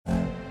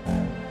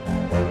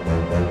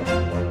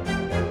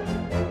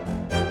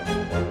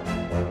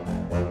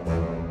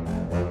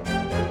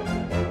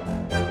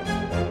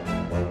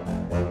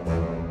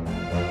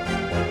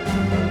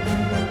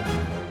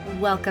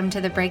Welcome to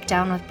The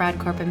Breakdown with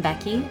Brodkorb and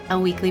Becky, a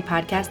weekly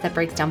podcast that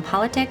breaks down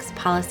politics,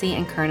 policy,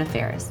 and current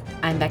affairs.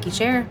 I'm Becky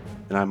Scherr.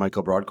 And I'm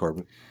Michael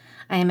Brodkorb.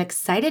 I am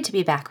excited to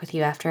be back with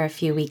you after a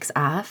few weeks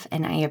off,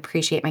 and I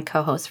appreciate my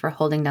co-host for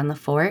holding down the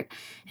fort.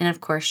 And of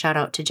course, shout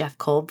out to Jeff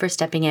Kolb for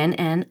stepping in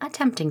and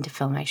attempting to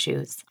fill my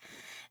shoes.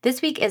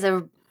 This week is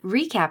a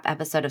recap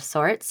episode of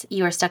sorts.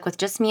 You are stuck with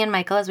just me and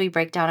Michael as we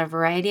break down a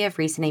variety of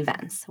recent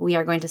events. We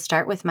are going to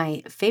start with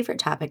my favorite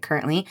topic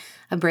currently,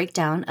 a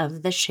breakdown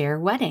of the Scherr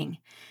wedding.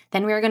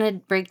 Then we are going to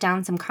break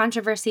down some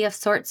controversy of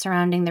sorts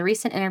surrounding the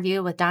recent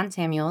interview with Don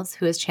Samuels,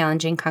 who is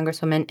challenging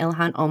Congresswoman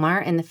Ilhan Omar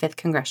in the 5th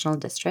Congressional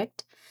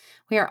District.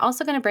 We are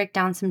also going to break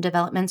down some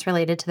developments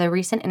related to the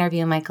recent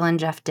interview Michael and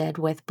Jeff did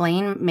with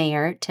Blaine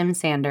Mayor Tim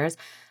Sanders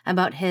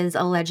about his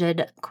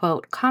alleged,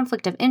 quote,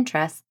 conflict of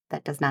interest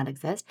that does not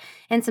exist,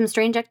 and some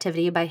strange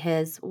activity by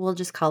his, we'll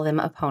just call them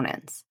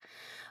opponents.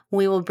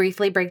 We will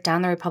briefly break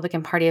down the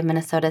Republican Party of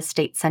Minnesota's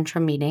state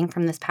central meeting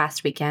from this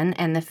past weekend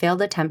and the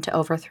failed attempt to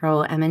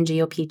overthrow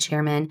MNGOP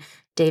chairman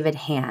David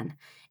Hann.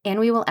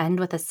 And we will end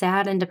with a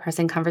sad and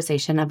depressing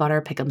conversation about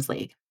our Pick'ems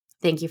League.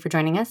 Thank you for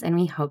joining us, and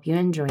we hope you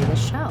enjoy the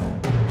show.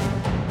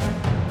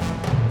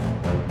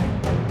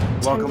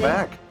 Welcome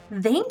back.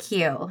 Thank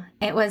you.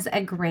 It was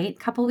a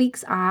great couple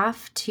weeks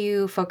off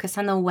to focus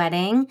on the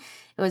wedding.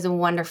 It was a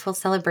wonderful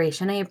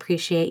celebration. I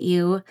appreciate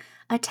you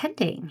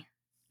attending.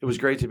 It was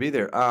great to be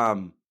there.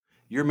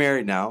 You're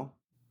married now.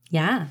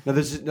 Yeah. Now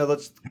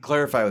let's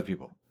clarify with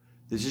people.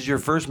 This is your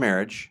first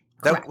marriage.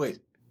 Correct.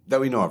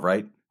 That we know of,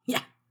 right?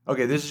 Yeah.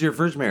 Okay, this is your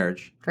first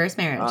marriage. First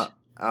marriage.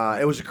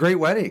 It was a great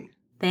wedding.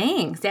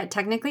 Thanks. Yeah,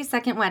 technically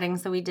second wedding.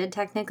 So we did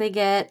technically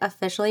get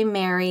officially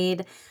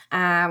married.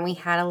 We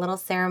had a little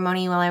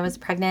ceremony while I was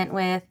pregnant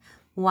with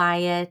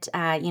Wyatt.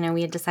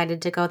 We had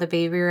decided to go the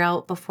baby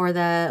route before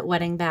the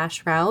wedding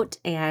bash route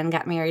and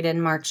got married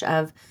in March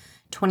of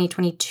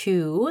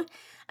 2022.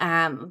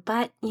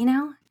 But,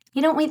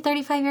 you don't wait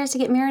 35 years to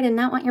get married and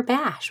not want your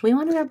bash. We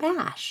wanted our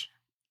bash.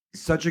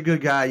 Such a good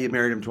guy, you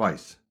married him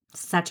twice.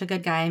 Such a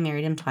good guy, I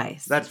married him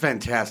twice. That's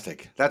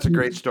fantastic. That's a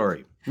great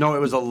story. No, it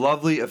was a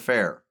lovely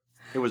affair.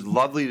 It was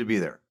lovely to be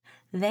there.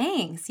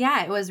 Thanks.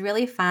 Yeah, it was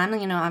really fun.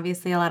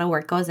 Obviously a lot of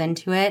work goes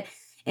into it.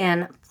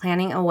 And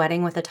planning a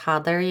wedding with a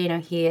toddler,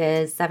 he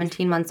is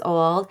 17 months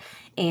old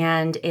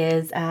and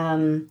is,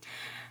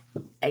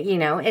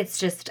 it's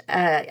just,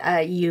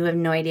 you have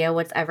no idea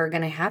what's ever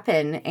going to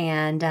happen.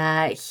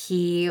 And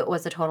he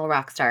was a total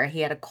rock star.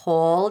 He had a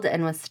cold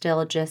and was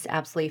still just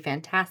absolutely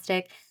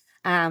fantastic.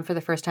 For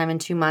the first time in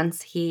 2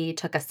 months, he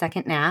took a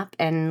second nap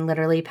and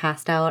literally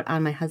passed out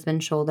on my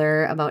husband's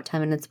shoulder about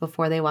 10 minutes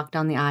before they walked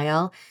down the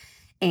aisle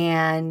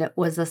and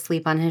was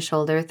asleep on his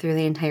shoulder through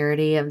the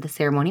entirety of the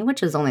ceremony,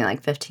 which was only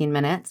like 15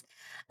 minutes.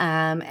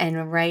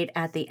 And right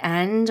at the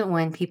end,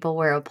 when people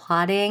were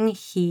applauding,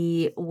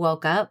 he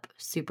woke up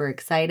super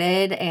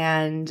excited,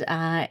 and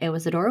it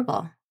was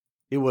adorable.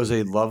 It was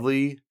a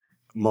lovely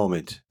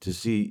moment to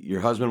see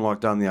your husband walk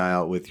down the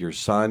aisle with your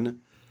son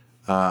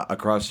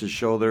across his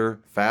shoulder,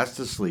 fast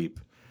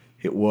asleep.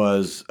 It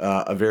was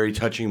a very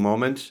touching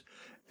moment,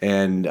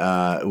 and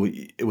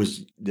it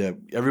was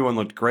everyone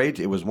looked great.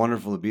 It was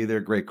wonderful to be there.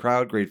 Great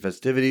crowd, great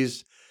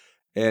festivities,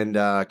 and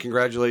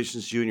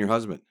congratulations to you and your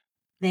husband.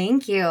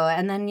 Thank you.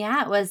 And then,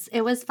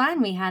 it was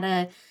fun. We had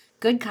a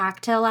good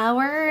cocktail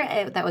hour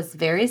that was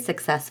very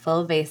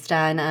successful based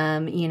on,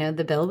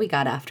 the bill we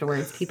got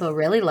afterwards. People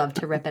really loved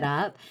to rip it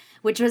up,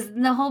 which was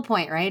the whole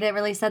point, right? It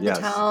really set the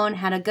tone,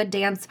 had a good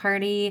dance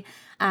party.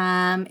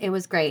 It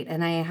was great.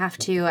 And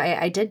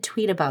I did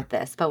tweet about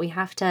this, but we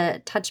have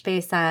to touch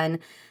base on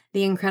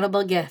the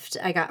incredible gift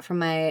I got from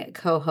my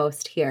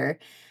co-host here.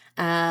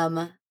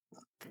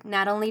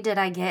 Not only did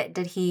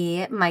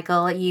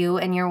Michael, you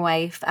and your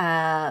wife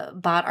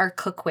bought our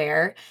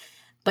cookware,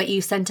 but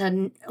you sent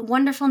a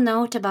wonderful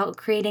note about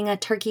creating a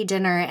turkey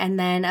dinner. And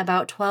then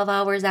about 12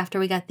 hours after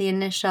we got the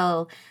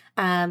initial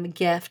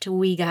gift,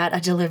 we got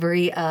a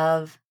delivery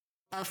of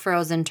a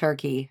frozen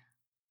turkey.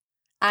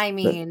 I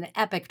mean,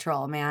 epic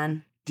troll,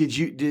 man.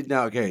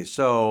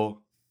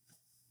 So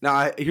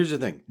now here's the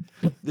thing.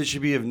 This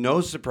should be of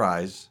no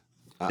surprise.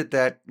 I did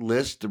that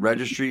list, the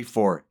registry,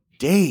 for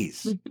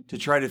days to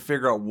try to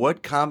figure out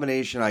what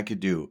combination I could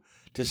do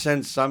to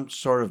send some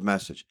sort of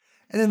message.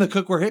 And then the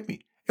cookware hit me.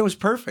 It was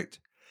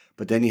perfect.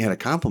 But then you had to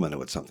compliment it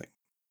with something.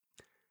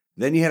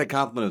 And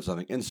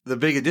the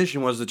big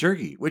addition was the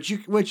turkey,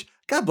 which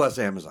God bless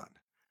Amazon.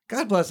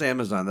 God bless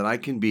Amazon that I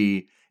can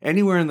be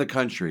anywhere in the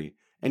country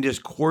and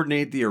just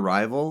coordinate the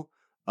arrival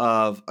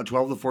of a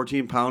 12 to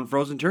 14 pound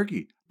frozen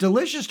turkey.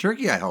 Delicious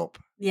turkey, I hope.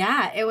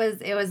 Yeah, it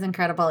was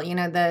incredible.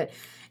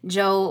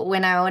 Joe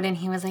went out and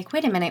he was like,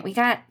 wait a minute, we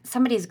got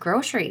somebody's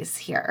groceries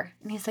here.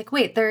 And he's like,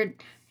 wait,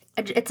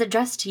 it's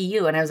addressed to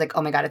you. And I was like,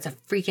 oh my God, it's a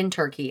freaking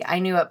turkey. I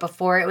knew it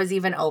before it was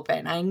even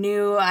open. I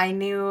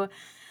knew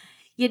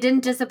you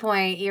didn't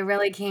disappoint. You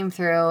really came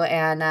through,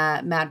 and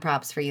mad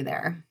props for you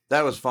there.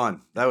 That was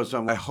fun.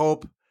 I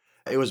hope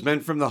it was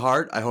meant from the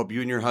heart. I hope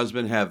you and your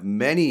husband have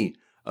many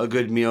a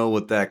good meal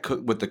with the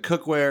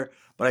cookware.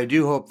 But I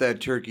do hope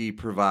that turkey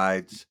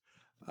provides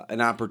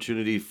an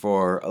opportunity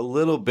for a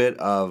little bit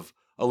of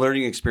a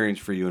learning experience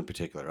for you in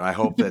particular. I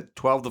hope that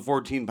 12 to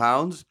 14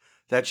 pounds,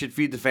 that should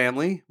feed the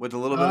family with a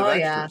little bit of Oh,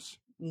 yeah. extras.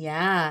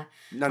 Yeah.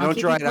 Now, I'll don't keep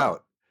you try it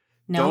out.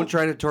 Don't Nope.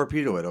 try to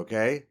torpedo it,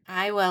 okay?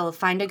 I will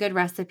find a good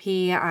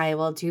recipe. I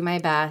will do my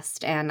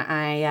best, and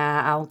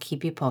I'll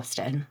keep you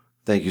posted.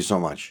 Thank you so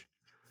much.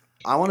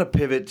 I want to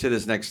pivot to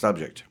this next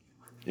subject.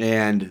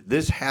 And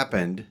this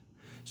happened.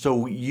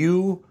 So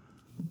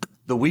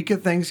the week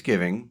of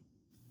Thanksgiving,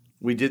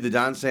 we did the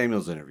Don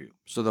Samuels interview.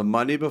 So the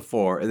Monday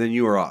before, and then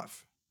you were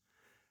off.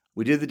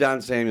 We did the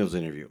Don Samuels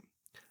interview.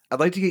 I'd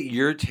like to get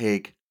your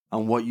take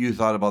on what you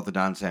thought about the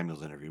Don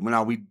Samuels interview.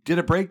 Now, we did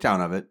a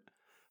breakdown of it,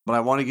 but I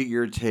want to get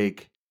your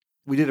take.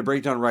 We did a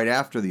breakdown right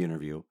after the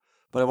interview,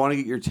 but I want to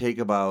get your take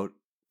about,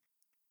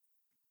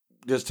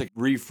 just to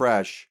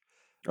refresh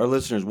our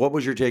listeners, what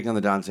was your take on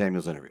the Don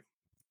Samuels interview?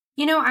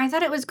 I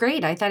thought it was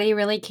great. I thought he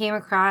really came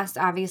across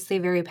obviously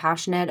very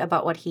passionate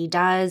about what he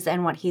does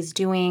and what he's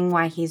doing,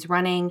 why he's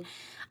running.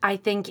 I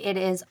think it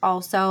is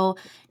also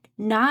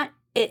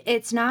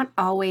it's not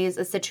always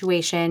a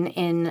situation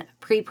in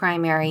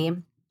pre-primary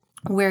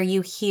where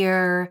you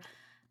hear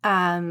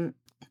um,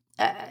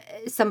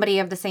 somebody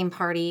of the same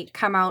party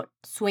come out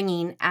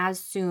swinging as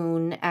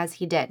soon as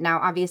he did. Now,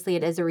 obviously,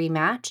 it is a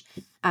rematch.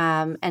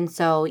 And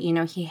so,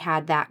 he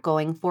had that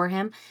going for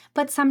him.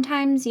 But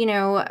sometimes,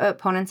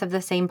 opponents of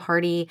the same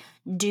party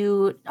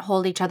do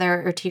hold each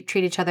other or treat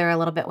each other a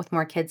little bit with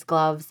more kids'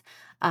 gloves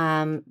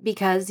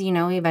because,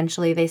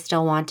 eventually they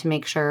still want to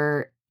make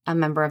sure a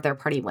member of their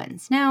party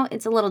wins. Now,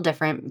 it's a little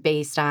different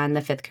based on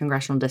the 5th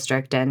congressional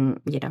district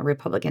and,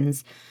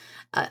 Republicans'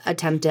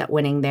 attempt at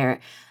winning there.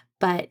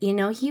 But,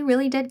 he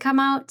really did come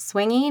out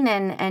swinging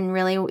and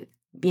really,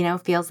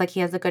 feels like he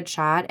has a good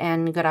shot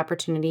and good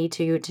opportunity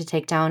to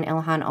take down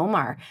Ilhan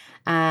Omar.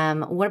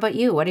 What about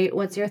you?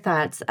 What's your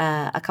thoughts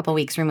a couple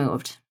weeks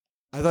removed?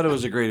 I thought it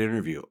was a great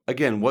interview.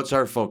 Again, what's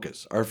our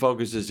focus? Our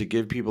focus is to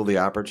give people the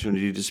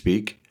opportunity to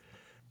speak,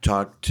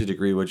 talk to a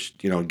degree which,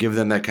 give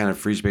them that kind of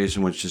free space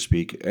in which to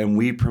speak. And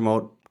we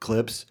promote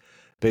clips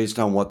based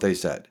on what they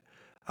said.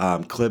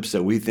 Clips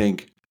that we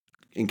think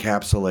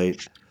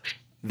encapsulate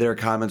their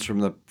comments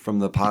from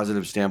the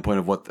positive standpoint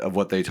of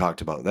what they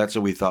talked about. That's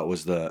what we thought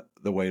was the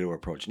way to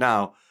approach.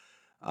 Now,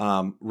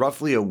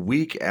 roughly a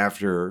week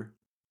after,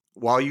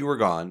 while you were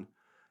gone,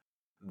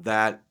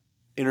 that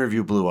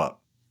interview blew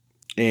up,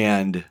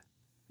 and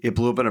it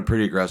blew up in a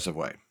pretty aggressive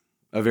way,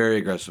 a very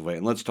aggressive way.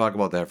 And let's talk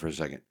about that for a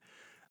second.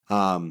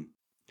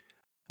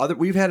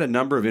 We've had a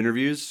number of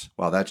interviews.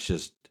 Wow,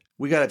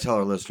 we got to tell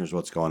our listeners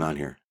what's going on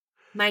here.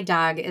 My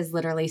dog is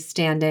literally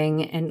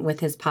standing and with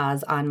his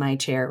paws on my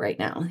chair right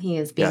now. He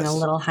is being a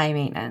little high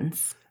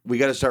maintenance. We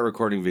got to start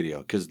recording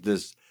video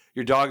because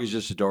your dog is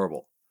just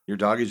adorable. Your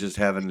dog is just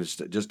having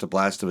just a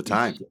blast of a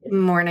time.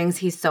 Mornings,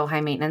 he's so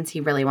high maintenance.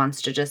 He really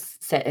wants to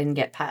just sit and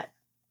get pet.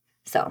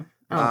 So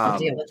I'll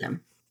deal with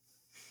him.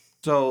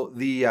 So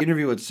the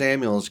interview with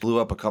Samuels blew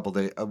up a couple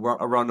days,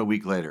 around a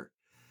week later.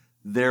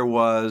 There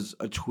was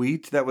a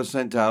tweet that was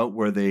sent out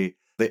where they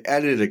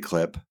edited a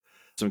clip,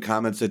 some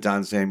comments that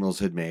Don Samuels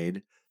had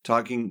made,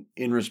 talking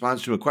in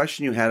response to a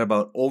question you had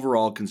about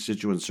overall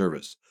constituent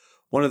service.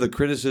 One of the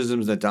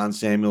criticisms that Don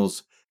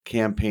Samuels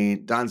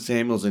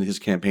and his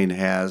campaign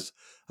has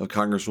of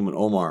Congresswoman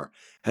Omar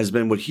has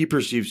been what he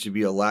perceives to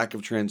be a lack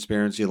of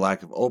transparency, a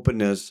lack of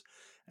openness,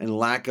 and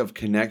lack of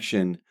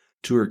connection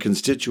to her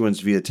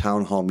constituents via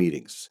town hall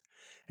meetings.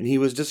 And he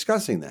was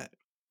discussing that.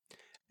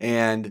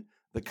 And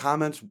the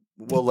comments,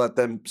 will let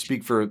them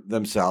speak for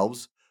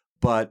themselves.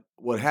 But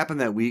what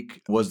happened that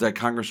week was that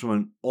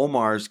Congresswoman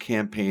Omar's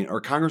campaign,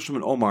 or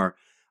Congresswoman Omar,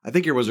 I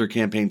think it was her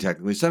campaign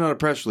technically, sent out a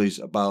press release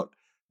about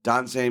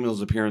Don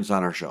Samuels' appearance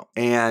on our show.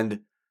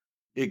 And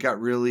it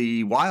got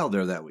really wild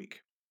there that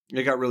week.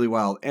 It got really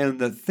wild. And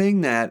the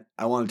thing that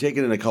I want to take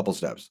it in a couple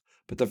steps,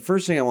 but the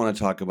first thing I want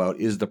to talk about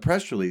is the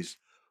press release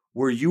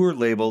where you were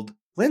labeled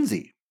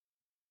Lindsay.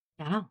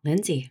 Yeah,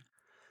 Lindsay.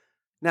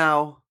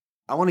 Now,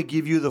 I want to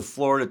give you the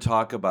floor to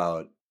talk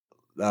about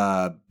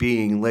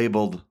being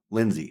labeled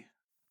Lindsay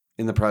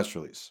in the press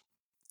release.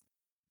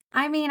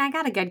 I mean, I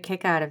got a good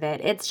kick out of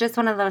it. It's just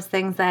one of those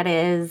things that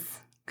is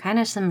kind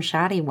of some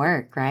shoddy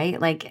work, right?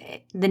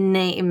 Like the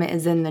name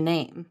is in the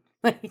name.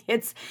 Like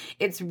it's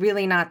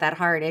really not that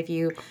hard.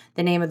 The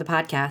name of the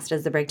podcast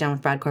is The Breakdown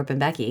with Brodkorb and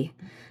Becky.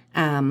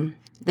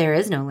 There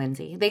is no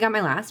Lindsay. They got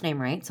my last name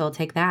right, so I'll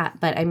take that.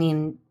 But I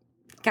mean,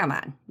 come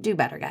on, do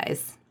better,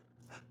 guys.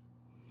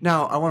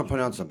 Now, I want to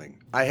point out something.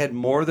 I had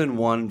more than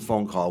one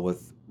phone call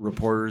with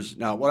reporters.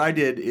 Now, what I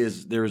did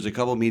is there was a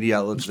couple media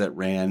outlets that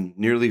ran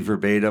nearly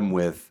verbatim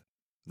with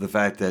the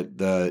fact that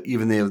though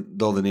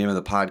the name of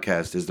the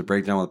podcast is The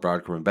Breakdown with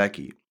Brodkorb and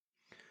Becky,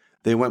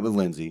 they went with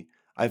Lindsay.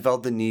 I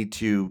felt the need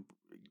to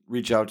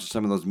reach out to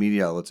some of those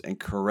media outlets and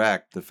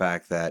correct the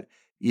fact that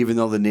even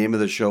though the name of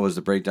the show is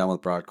The Breakdown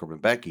with Brodkorb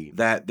and Becky,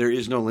 that there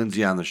is no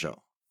Lindsay on the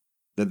show,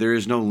 that there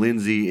is no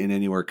Lindsay in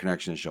Anywhere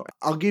Connection show.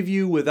 I'll give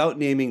you, without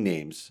naming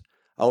names,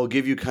 I will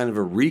give you kind of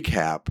a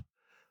recap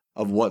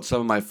of what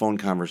some of my phone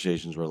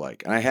conversations were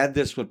like. And I had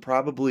this with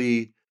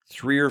probably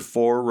 3 or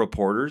 4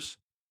 reporters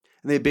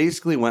And they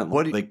basically went,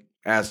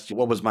 asked,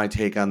 what was my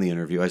take on the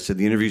interview? I said,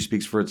 the interview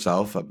speaks for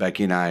itself.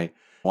 Becky and I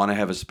want to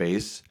have a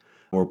space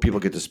where people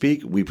get to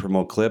speak. We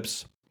promote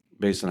clips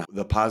based on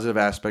the positive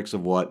aspects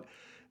of what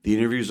the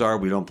interviews are.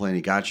 We don't play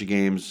any gotcha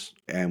games,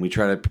 and we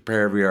try to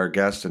prepare every our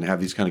guest and have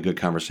these kind of good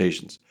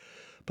conversations.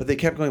 But they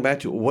kept going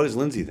back to, what does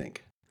Lindsay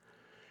think?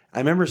 I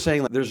remember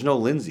saying, there's no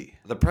Lindsay.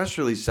 The press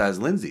release says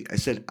Lindsay. I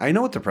said, I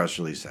know what the press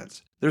release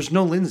says. There's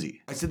no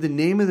Lindsay. I said, the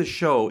name of the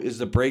show is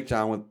The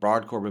Breakdown with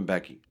Brodkorb and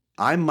Becky.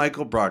 I'm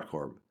Michael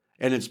Brodkorb,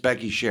 and it's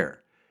Becky Scherr.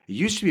 It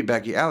used to be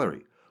Becky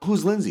Allery.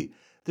 Who's Lindsay?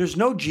 There's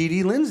no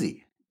GD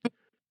Lindsay.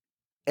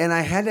 And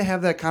I had to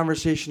have that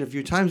conversation a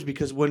few times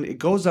because when it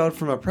goes out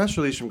from a press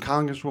release from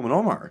Congresswoman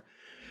Omar,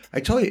 I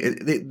tell you,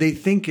 they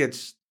think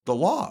it's the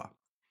law.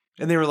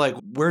 And they were like,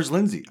 where's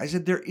Lindsay? I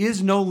said, there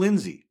is no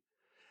Lindsay.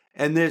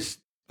 And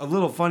a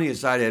little funny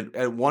aside,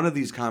 at one of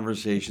these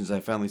conversations,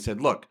 I finally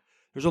said, look,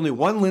 there's only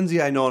one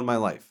Lindsay I know in my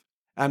life.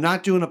 I'm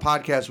not doing a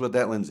podcast with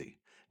that Lindsay.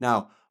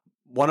 Now,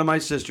 one of my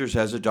sisters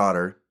has a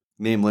daughter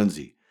named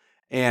Lindsay,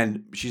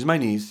 and she's my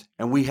niece,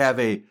 and we have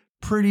a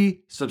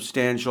pretty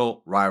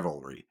substantial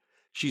rivalry.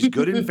 She's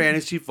good in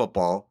fantasy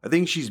football. I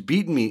think she's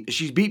beat me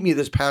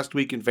this past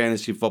week in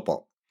fantasy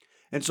football.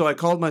 And so I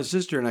called my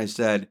sister and I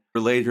said,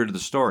 relayed her to the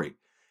story.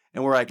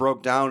 And where I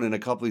broke down in a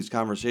couple of these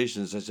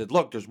conversations, I said,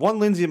 look, there's one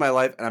Lindsay in my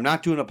life, and I'm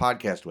not doing a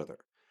podcast with her.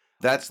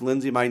 That's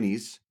Lindsay, my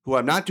niece, who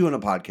I'm not doing a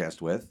podcast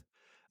with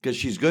because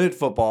she's good at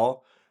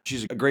football.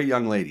 She's a great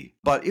young lady.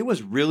 But it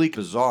was really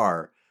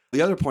bizarre.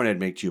 The other point I'd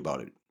make to you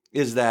about it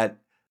is that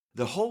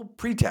the whole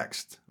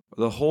pretext,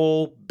 the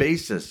whole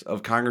basis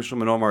of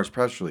Congresswoman Omar's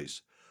press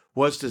release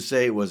was to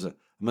say it was a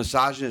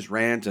misogynist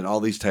rant and all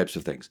these types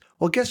of things.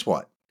 Well, guess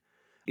what?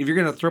 If you're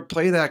going to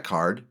play that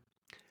card,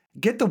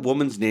 get the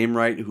woman's name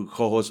right who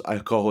I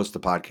co-host the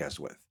podcast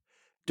with.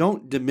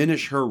 Don't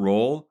diminish her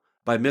role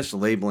by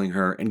mislabeling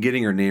her and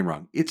getting her name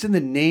wrong. It's in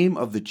the name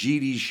of the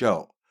GD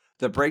show,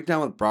 The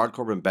Breakdown with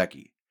Brodkorb and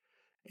Becky.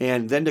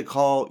 And then to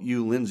call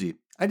you Lindsay,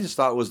 I just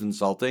thought it was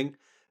insulting.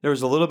 There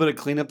was a little bit of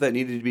cleanup that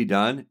needed to be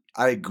done.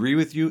 I agree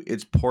with you.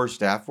 It's poor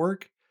staff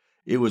work.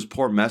 It was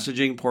poor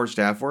messaging, poor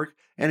staff work.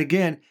 And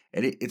again,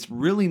 it's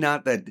really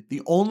not that.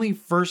 The only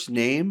first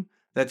name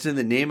that's in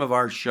the name of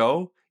our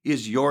show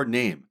is your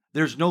name.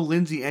 There's no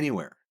Lindsay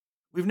anywhere.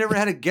 We've never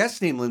had a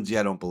guest named Lindsay,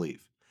 I don't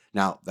believe.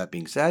 Now, that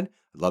being said,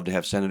 I'd love to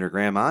have Senator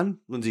Graham on,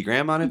 Lindsey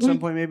Graham on at some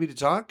point maybe to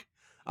talk.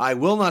 I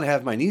will not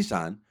have my niece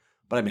on,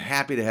 but I'm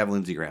happy to have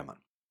Lindsey Graham on.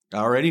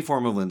 Or any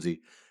form of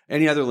Lindsay,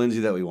 any other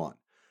Lindsay that we want.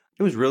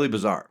 It was really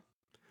bizarre.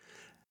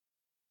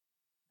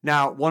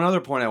 Now, one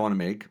other point I want to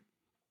make,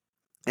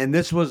 and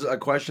this was a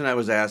question I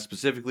was asked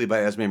specifically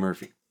by Esme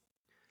Murphy.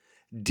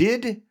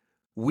 Did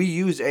we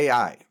use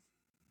AI?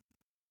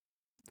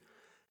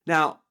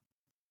 Now,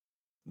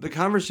 the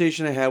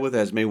conversation I had with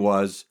Esme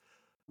was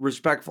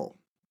respectful.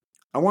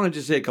 I wanted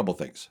to say a couple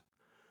things.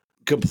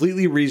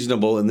 Completely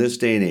reasonable in this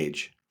day and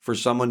age for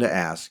someone to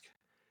ask,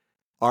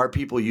 are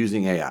people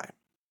using AI?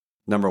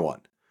 Number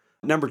one.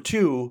 Number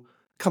two,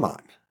 come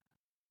on.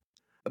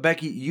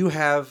 Becky, you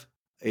have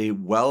a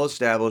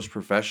well-established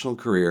professional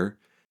career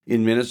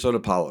in Minnesota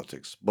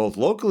politics, both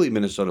locally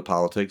Minnesota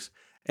politics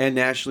and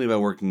nationally by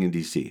working in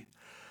D.C.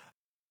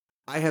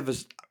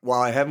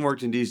 While I haven't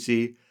worked in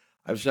D.C.,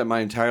 I've spent my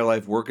entire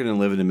life working and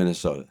living in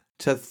Minnesota.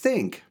 To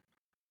think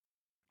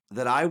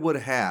that I would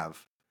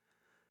have,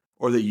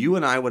 or that you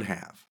and I would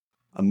have,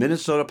 a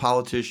Minnesota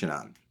politician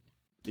on,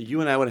 that you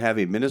and I would have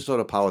a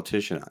Minnesota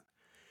politician on,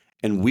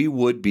 and we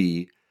would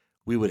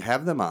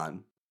have them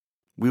on,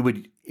 we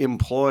would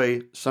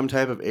employ some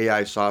type of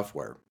AI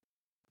software,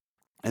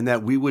 and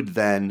that we would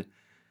then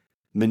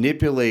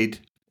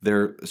manipulate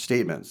their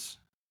statements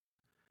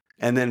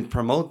and then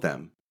promote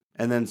them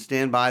and then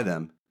stand by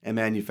them and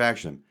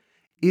manufacture them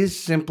is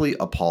simply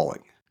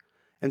appalling.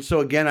 And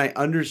so again, I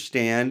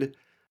understand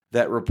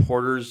that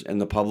reporters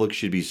and the public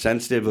should be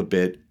sensitive a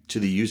bit to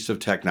the use of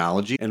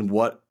technology and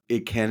what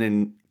it can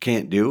and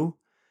can't do.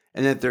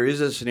 And that there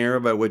is a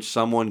scenario by which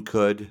someone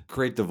could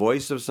create the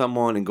voice of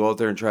someone and go out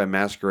there and try and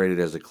masquerade it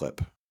as a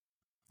clip.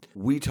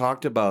 We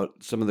talked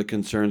about some of the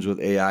concerns with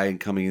AI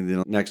and coming in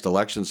the next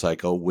election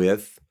cycle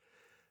with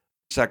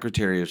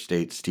Secretary of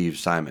State Steve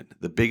Simon,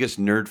 the biggest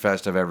nerd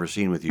fest I've ever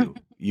seen with you.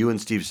 You and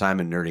Steve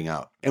Simon nerding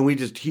out. And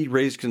he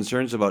raised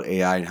concerns about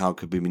AI and how it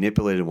could be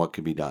manipulated and what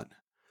could be done.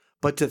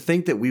 But to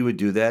think that we would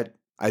do that,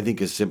 I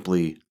think is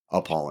simply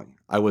appalling.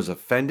 I was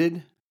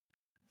offended.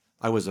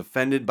 I was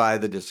offended by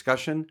the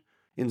discussion.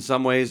 In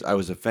some ways, I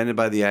was offended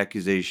by the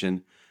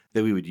accusation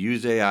that we would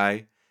use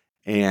AI.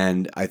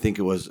 And I think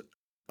it was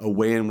a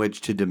way in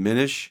which to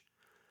diminish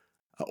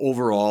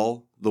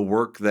overall the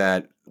work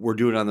that we're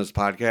doing on this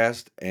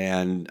podcast.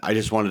 And I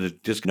just wanted to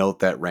just note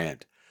that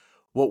rant.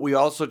 What we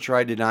also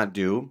tried to not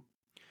do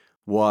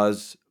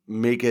was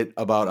make it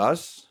about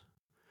us.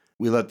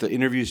 We let the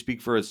interview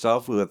speak for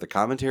itself. We let the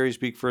commentary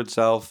speak for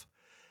itself.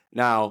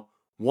 Now,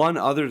 one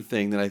other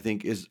thing that I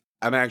think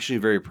I'm actually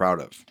very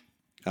proud of.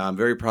 I'm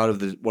very proud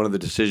of one of the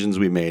decisions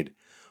we made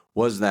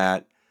was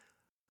that,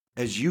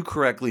 as you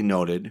correctly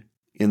noted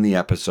in the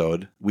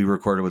episode we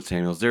recorded with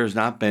Samuels, there has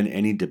not been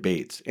any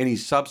debates, any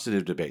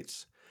substantive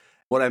debates.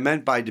 What I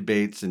meant by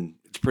debates, and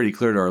it's pretty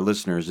clear to our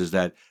listeners, is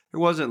that there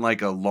wasn't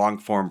like a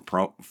long-form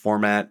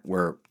format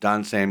where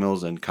Don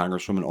Samuels and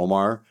Congresswoman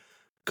Omar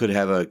could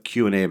have a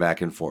Q&A back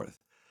and forth.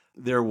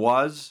 There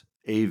was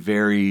a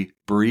very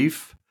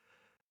brief,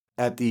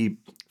 at the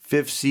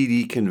 5th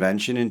CD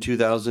convention in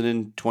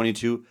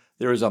 2022,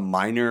 there was a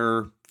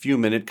minor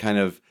few-minute kind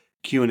of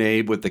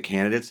Q&A with the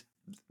candidates.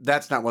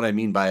 That's not what I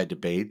mean by a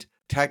debate.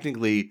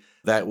 Technically,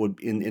 that would,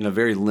 in a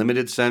very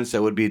limited sense,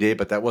 that would be a debate,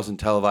 but that wasn't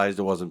televised,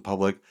 it wasn't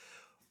public.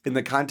 In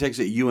the context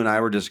that you and I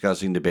were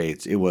discussing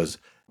debates, it was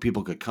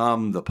people could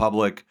come, the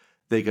public,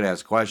 they could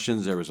ask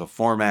questions, there was a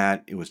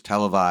format, it was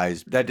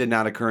televised. That did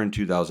not occur in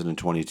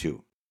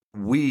 2022.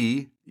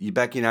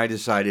 Becky and I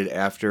decided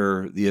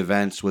after the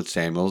events with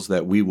Samuels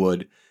that we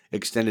would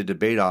extend a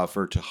debate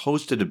offer to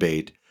host a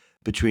debate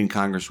between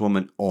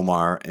Congresswoman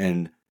Omar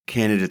and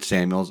candidate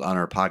Samuels on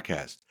our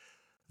podcast.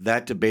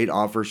 That debate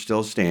offer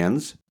still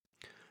stands.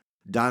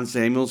 Don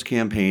Samuels'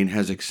 campaign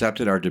has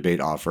accepted our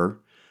debate offer.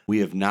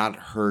 We have not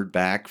heard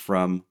back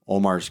from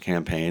Omar's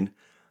campaign.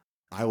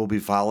 I will be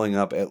following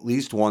up at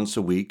least once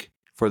a week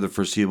for the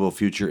foreseeable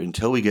future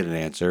until we get an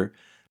answer,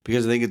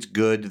 because I think it's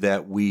good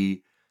that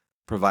we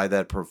provide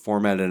that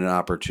format and an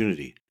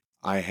opportunity.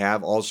 I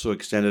have also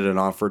extended an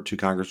offer to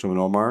Congresswoman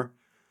Omar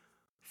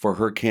for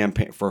her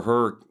campaign, for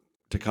her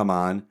to come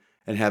on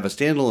and have a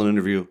standalone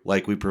interview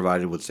like we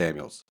provided with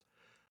Samuels.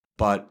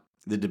 But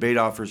the debate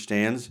offer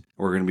stands.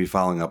 We're going to be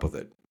following up with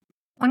it.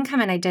 One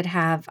comment I did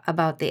have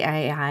about the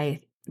AI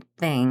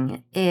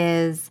thing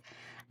is,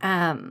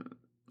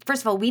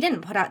 first of all, we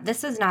didn't put out,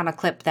 this is not a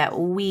clip that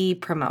we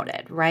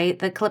promoted, right?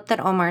 The clip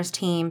that Omar's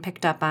team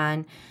picked up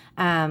on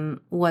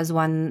was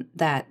one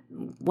that,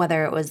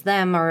 whether it was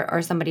them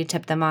or somebody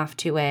tipped them off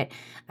to it,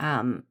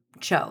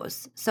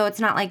 chose. So it's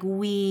not like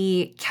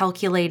we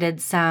calculated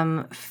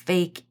some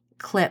fake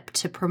clip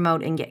to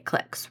promote and get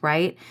clicks,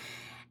 right?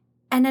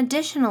 And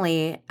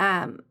additionally,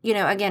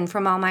 again,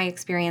 from all my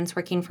experience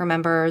working for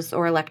members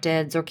or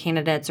electeds or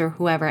candidates or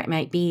whoever it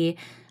might be,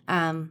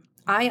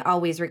 I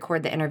always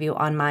record the interview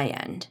on my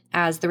end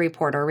as the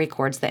reporter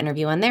records the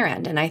interview on their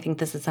end. And I think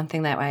this is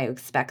something that I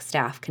expect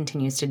staff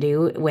continues to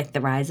do with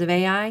the rise of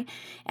AI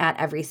at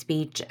every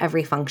speech,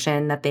 every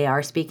function that they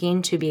are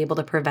speaking, to be able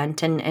to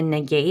prevent and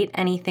negate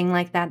anything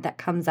like that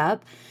comes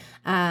up.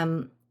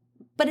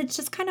 But it's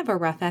just kind of a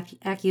rough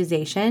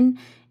accusation,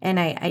 and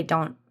I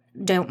don't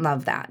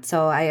love that.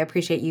 So I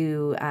appreciate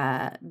you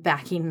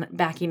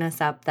backing us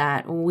up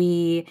that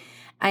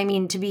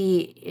to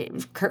be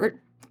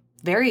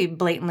very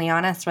blatantly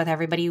honest with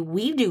everybody,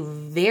 we do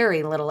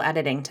very little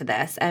editing to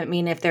this. I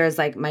mean, if there's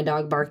like my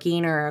dog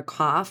barking or a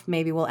cough,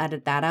 maybe we'll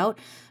edit that out.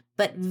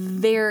 But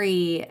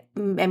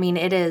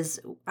it is,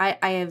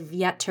 I have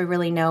yet to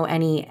really know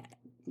any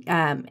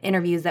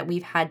interviews that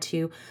we've had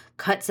to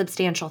cut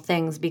substantial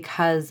things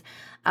because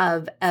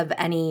of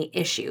any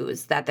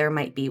issues that there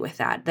might be with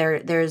that.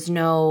 There's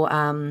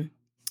no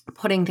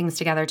putting things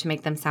together to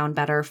make them sound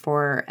better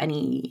for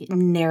any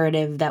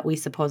narrative that we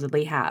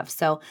supposedly have.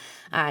 So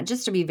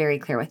just to be very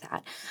clear with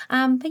that.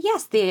 But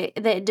yes, the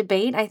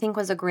debate I think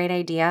was a great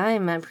idea.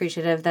 I'm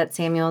appreciative that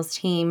Samuel's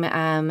team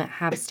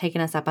has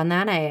taken us up on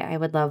that. I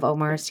would love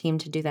Omar's team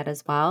to do that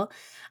as well.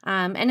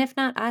 And if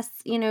not us,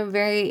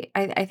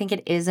 I think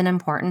it is an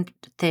important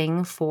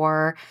thing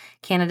for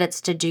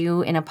candidates to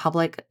do in a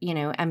public,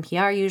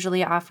 NPR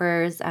usually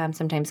offers,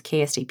 sometimes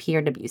KSDP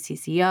or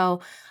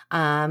WCCO.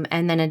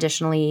 And then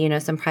additionally,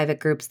 some private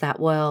groups that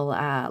will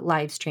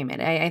live stream it.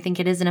 I think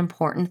it is an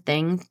important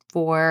thing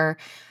for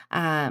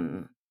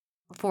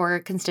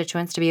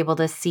constituents to be able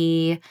to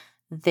see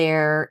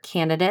their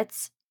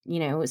candidates,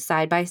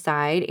 side by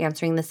side,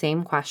 answering the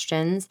same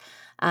questions,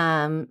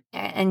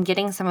 and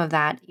getting some of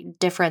that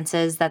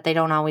differences that they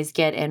don't always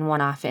get in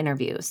one-off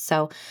interviews.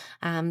 So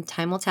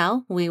time will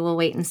tell. We will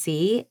wait and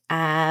see.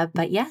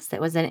 But yes,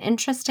 it was an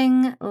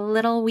interesting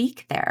little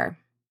week there.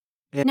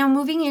 Now,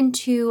 moving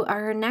into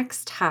our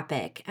next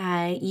topic,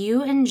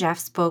 you and Jeff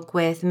spoke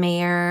with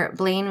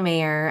Blaine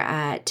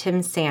Mayor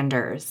Tim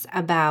Sanders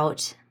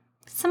about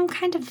some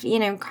kind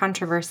of,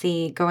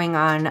 controversy going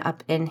on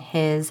up in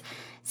his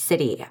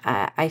city.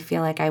 I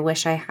feel like I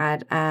wish I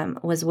had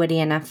was witty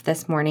enough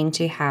this morning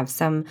to have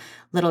some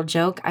little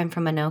joke. I'm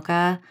from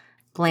Anoka.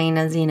 Blaine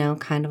is,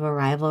 kind of a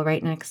rival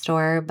right next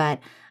door, but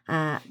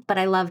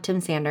I love Tim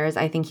Sanders.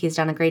 I think he's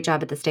done a great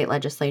job at the state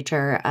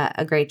legislature,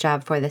 a great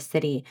job for the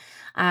city.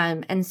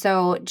 And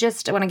so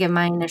just want to give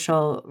my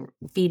initial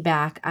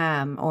feedback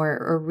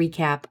or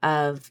recap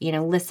of,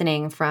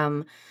 listening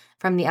from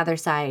the other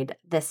side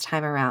this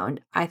time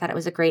around. I thought it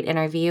was a great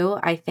interview.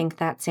 I think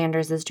that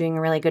Sanders is doing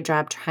a really good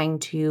job trying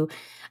to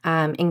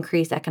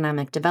increase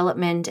economic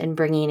development and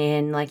bringing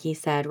in, like he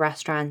said,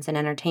 restaurants and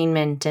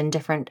entertainment and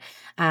different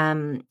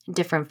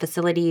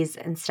facilities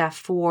and stuff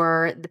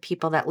for the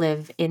people that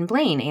live in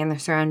Blaine and the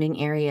surrounding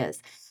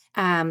areas.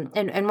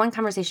 And one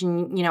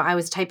conversation, I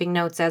was typing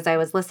notes as I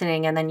was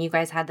listening, and then you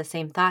guys had the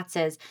same thoughts,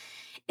 is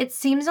It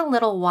seems a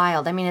little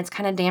wild. I mean, it's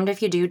kind of damned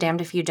if you do,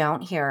 damned if you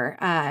don't here.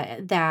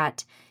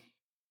 That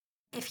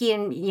if he,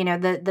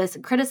 the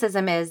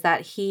criticism is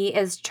that he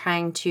is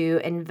trying to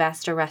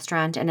invest a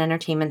restaurant and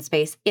entertainment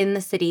space in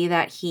the city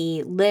that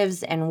he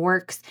lives and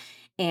works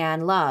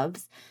and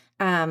loves.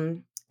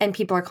 And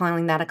people are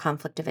calling that a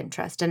conflict of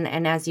interest.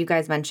 And as you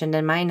guys mentioned,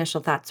 and my initial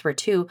thoughts were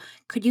too,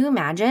 could you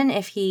imagine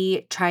if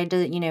he tried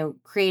to,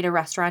 create a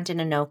restaurant in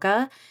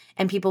Anoka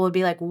and people would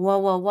be like, whoa,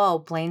 whoa, whoa,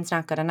 Blaine's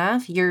not good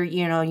enough.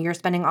 You're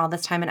spending all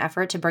this time and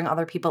effort to bring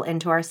other people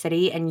into our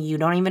city and you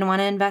don't even want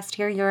to invest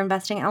here. You're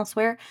investing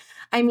elsewhere.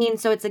 I mean,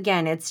 so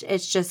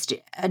it's just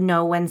a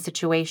no-win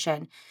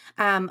situation.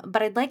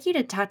 But I'd like you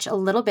to touch a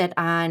little bit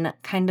on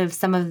kind of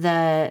some of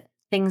the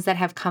things that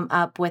have come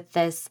up with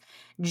this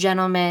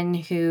gentleman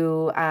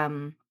who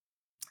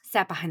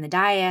sat behind the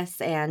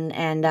dais, and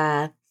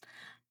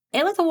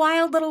it was a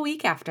wild little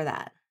week after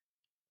that.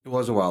 It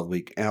was a wild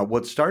week.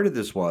 What started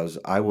this was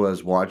I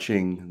was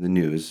watching the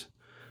news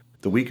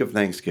the week of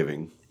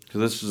Thanksgiving. So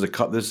this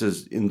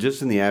is in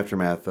the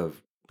aftermath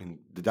of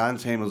the Don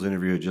Samuels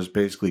interview had just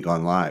basically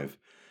gone live,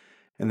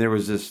 and there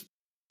was this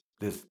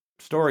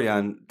story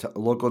on a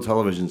local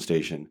television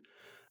station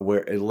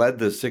where it led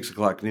the 6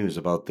 o'clock news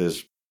about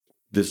this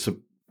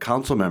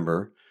council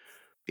member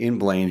in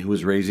Blaine who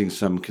was raising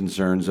some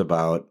concerns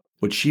about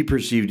what she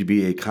perceived to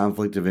be a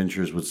conflict of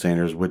interest with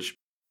Sanders, which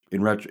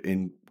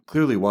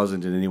clearly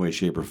wasn't in any way,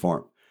 shape, or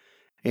form.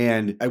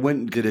 And I went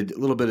and did a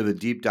little bit of a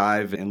deep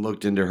dive and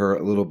looked into her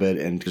a little bit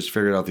and just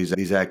figured out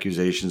these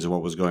accusations and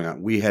what was going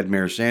on. We had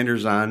Mayor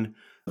Sanders on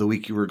the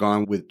week you were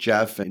gone with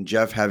Jeff, and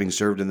Jeff having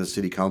served in the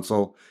city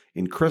council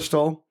in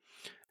Crystal.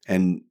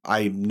 And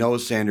I know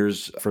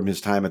Sanders from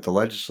his time at the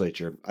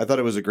legislature. I thought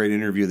it was a great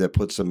interview that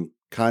put some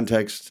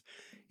context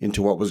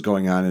into what was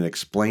going on and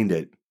explained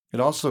it. It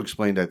also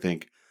explained, I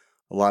think,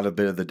 a lot of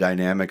bit of the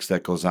dynamics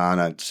that goes on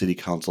at city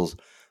councils,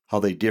 how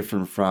they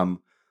differ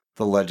from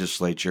the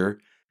legislature,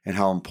 and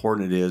how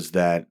important it is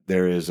that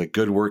there is a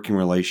good working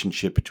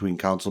relationship between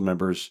council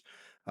members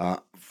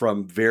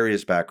from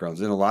various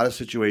backgrounds. In most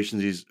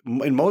situations,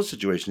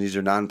 these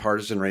are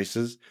nonpartisan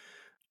races.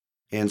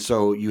 And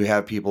so you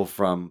have people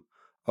from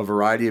a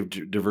variety of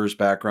diverse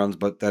backgrounds,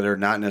 but that are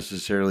not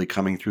necessarily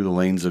coming through the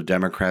lanes of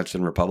Democrats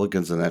and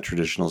Republicans in that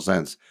traditional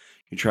sense.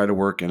 You try to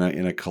work in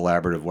a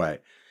collaborative way.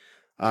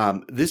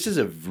 This is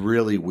a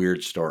really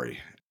weird story,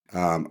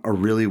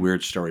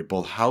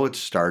 both how it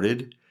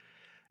started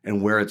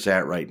and where it's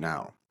at right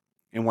now.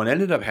 And what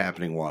ended up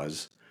happening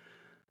was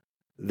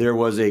there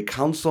was a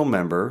council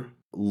member,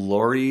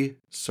 Lori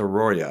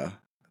Soroya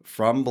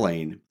from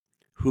Blaine,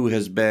 who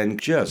has been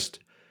just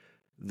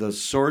the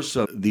source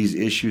of these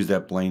issues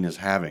that Blaine is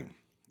having.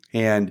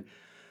 And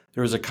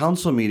there was a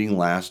council meeting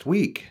last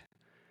week.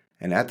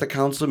 And at the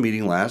council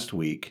meeting last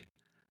week,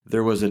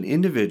 there was an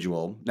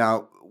individual.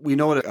 Now, we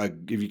know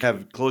if you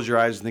close your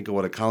eyes and think of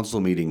what a council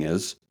meeting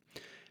is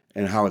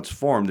and how it's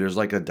formed, there's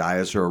like a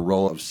dais or a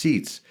row of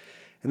seats.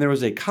 And there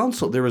was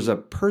a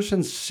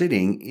person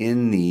sitting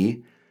in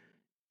the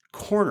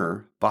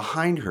corner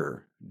behind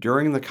her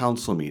during the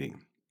council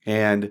meeting.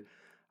 And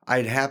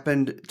I'd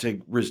happened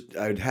to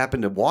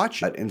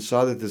watch it and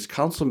saw that this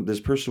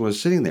person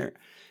was sitting there.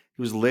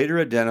 He was later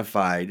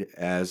identified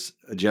as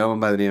a gentleman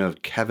by the name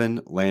of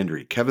Kevin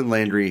Landry. Kevin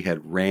Landry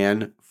had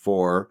ran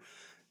for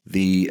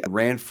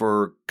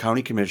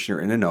county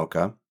commissioner in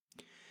Anoka.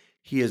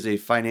 He is a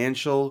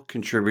financial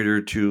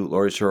contributor to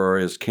Lori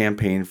Soroya's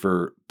campaign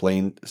for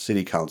Blaine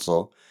City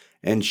Council,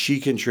 and she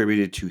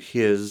contributed to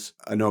his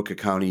Anoka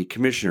County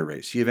commissioner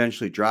race. He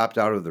eventually dropped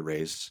out of the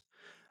race,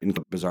 in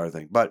a bizarre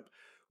thing. But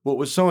what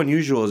was so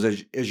unusual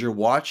is as you're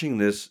watching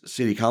this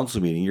city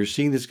council meeting, you're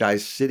seeing this guy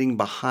sitting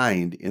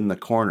behind in the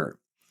corner.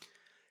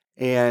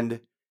 And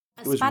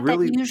it was spot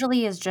really, that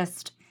usually is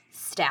just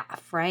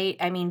staff, right?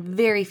 I mean,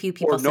 very few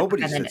people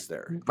nobody sits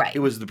there. Right.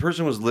 The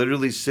person was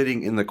literally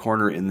sitting in the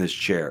corner in this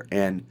chair.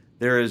 And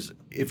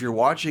if you're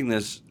watching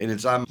this, and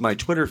it's on my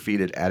Twitter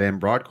feed at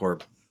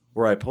 @Brodkorb,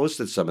 where I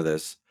posted some of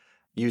this,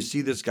 you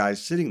see this guy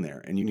sitting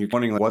there and you're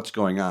wondering what's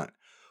going on.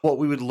 What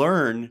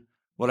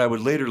I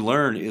would later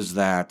learn is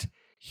that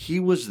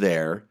he was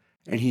there,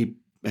 and he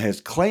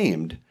has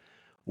claimed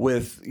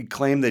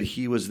that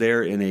he was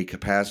there in a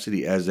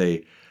capacity as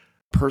a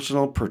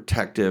personal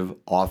protective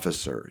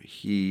officer.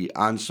 He,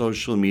 on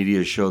social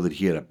media, showed that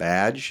he had a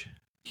badge.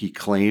 He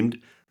claimed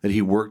that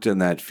he worked in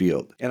that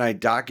field. And I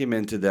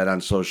documented that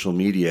on social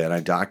media, and I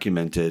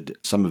documented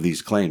some of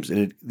these claims.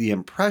 And the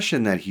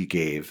impression that he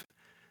gave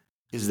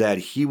is that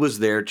he was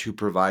there to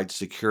provide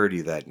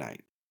security that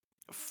night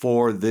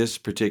for this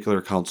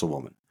particular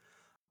councilwoman.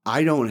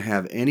 I don't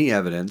have any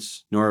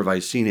evidence, nor have I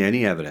seen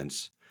any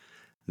evidence,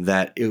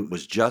 that it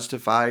was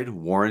justified,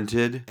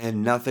 warranted,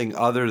 and nothing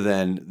other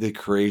than the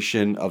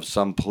creation of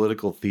some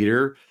political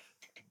theater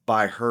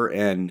by her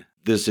and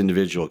this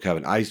individual,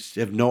 Kevin. I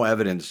have no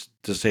evidence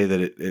to say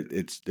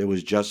that it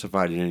was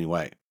justified in any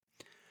way.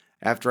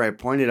 After I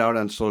pointed out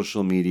on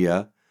social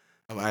media,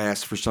 I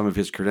asked for some of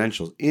his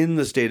credentials in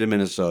the state of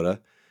Minnesota,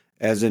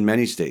 as in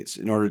many states,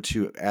 in order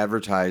to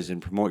advertise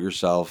and promote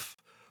yourself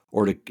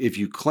or if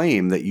you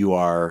claim that you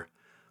are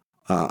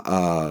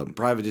a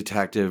private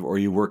detective or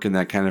you work in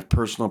that kind of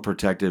personal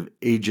protective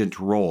agent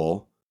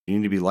role, you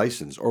need to be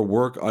licensed or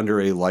work under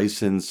a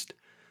licensed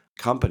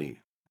company.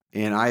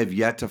 And I have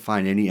yet to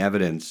find any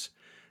evidence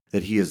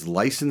that he has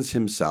licensed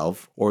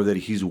himself or that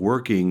he's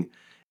working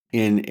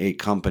in a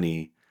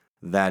company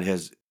that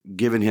has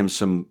given him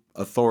some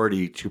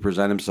authority to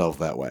present himself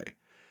that way.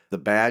 The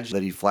badge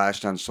that he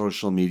flashed on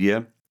social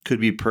media could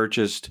be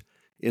purchased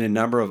in a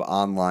number of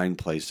online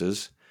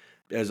places.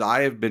 As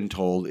I have been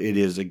told, it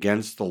is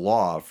against the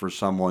law for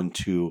someone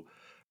to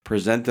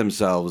present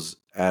themselves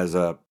as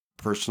a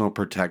personal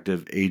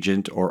protective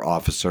agent or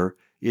officer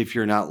if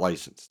you're not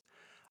licensed.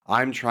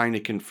 I'm trying to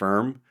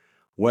confirm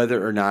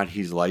whether or not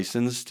he's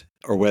licensed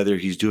or whether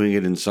he's doing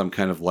it in some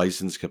kind of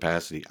licensed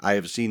capacity. I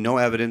have seen no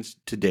evidence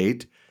to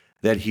date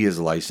that he is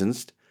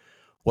licensed.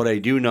 What I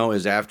do know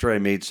is after I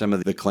made some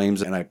of the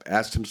claims and I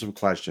asked him some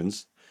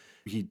questions,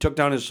 he took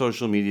down his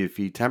social media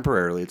feed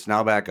temporarily. It's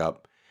now back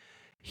up.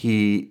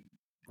 He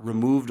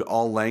removed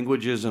all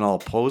languages and all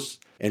posts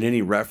and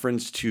any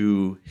reference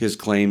to his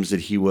claims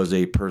that he was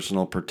a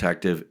personal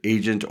protective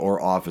agent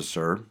or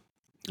officer.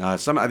 I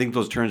think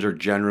those terms are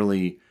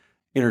generally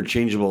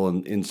interchangeable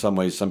in some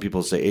ways. Some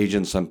people say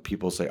agent, some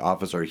people say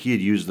officer. He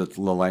had used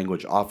the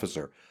language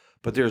officer,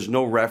 but there's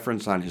no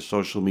reference on his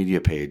social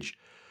media page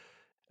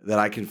that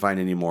I can find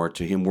anymore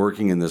to him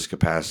working in this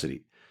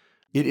capacity.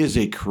 It is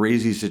a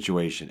crazy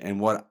situation. And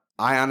what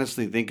I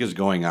honestly think is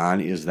going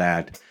on is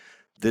that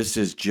this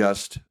is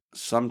just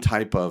some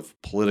type of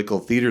political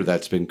theater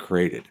that's been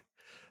created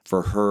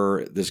for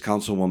her, this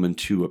councilwoman,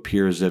 to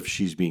appear as if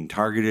she's being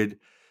targeted,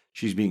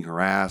 she's being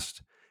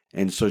harassed.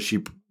 And so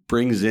she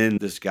brings in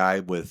this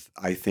guy with,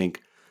 I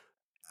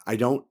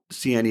don't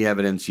see any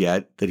evidence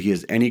yet that he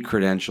has any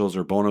credentials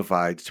or bona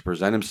fides to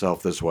present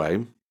himself this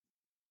way.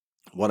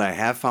 What I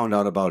have found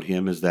out about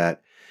him is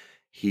that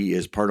he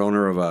is part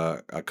owner of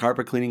a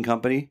carpet cleaning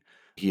company.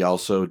 He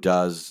also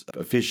does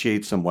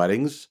officiate some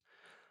weddings.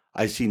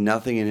 I see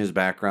nothing in his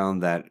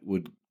background that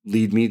would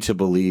lead me to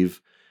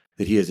believe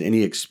that he has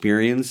any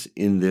experience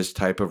in this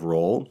type of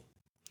role.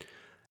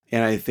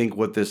 And I think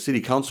what the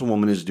city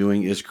councilwoman is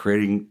doing is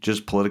creating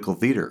just political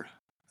theater.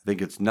 I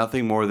think it's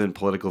nothing more than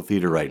political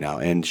theater right now.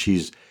 And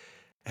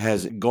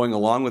going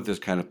along with this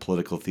kind of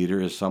political theater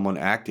is someone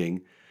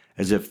acting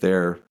as if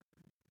they're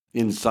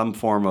in some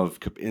form of,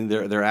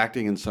 they're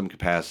acting in some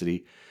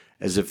capacity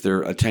as if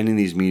they're attending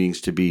these meetings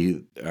to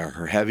be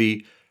her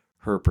heavy,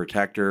 her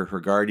protector, her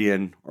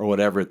guardian, or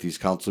whatever at these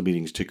council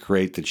meetings to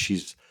create that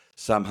she's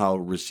somehow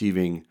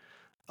receiving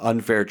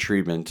unfair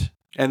treatment.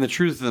 And the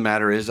truth of the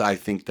matter is, I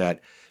think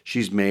that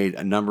she's made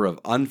a number of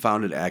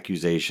unfounded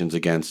accusations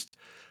against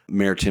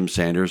Mayor Tim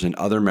Sanders and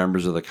other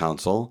members of the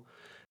council.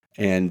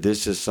 And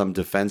this is some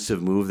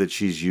defensive move that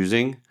she's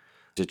using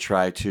to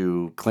try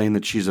to claim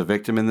that she's a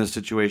victim in this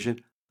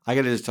situation. I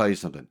got to just tell you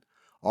something.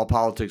 All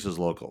politics is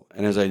local.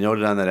 And as I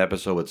noted on that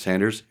episode with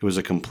Sanders, it was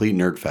a complete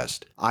nerd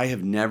fest. I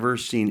have never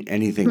seen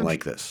anything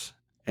like this.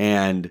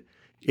 And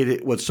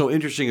what's so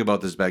interesting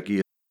about this,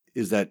 Becky,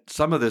 is that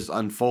some of this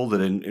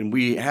unfolded, and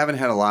we haven't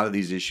had a lot of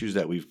these issues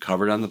that we've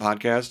covered on the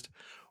podcast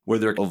where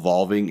they're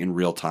evolving in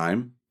real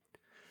time.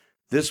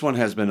 This one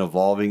has been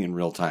evolving in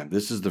real time.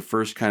 This is the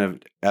first kind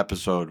of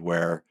episode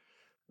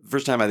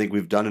first time I think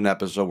we've done an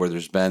episode where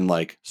there's been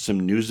like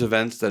some news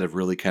events that have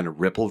really kind of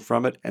rippled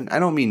from it. And I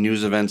don't mean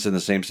news events in the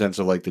same sense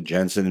of like the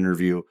Jensen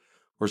interview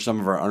or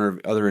some of our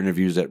other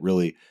interviews that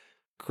really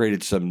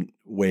created some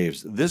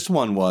waves. This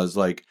one was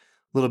like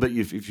a little bit,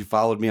 if you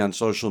followed me on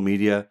social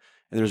media,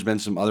 and there's been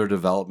some other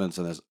developments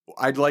on this.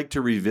 I'd like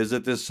to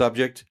revisit this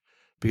subject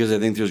because I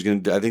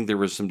think there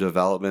was some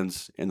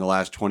developments in the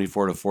last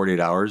 24 to 48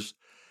 hours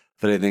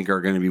that I think are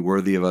going to be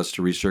worthy of us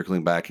to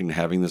recircling back and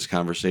having this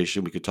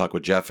conversation. We could talk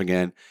with Jeff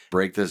again,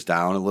 break this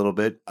down a little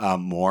bit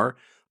more,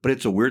 but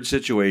it's a weird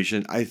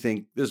situation. I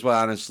think this is what,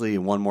 honestly,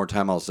 and one more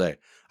time I'll say,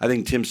 I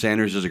think Tim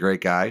Sanders is a great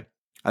guy.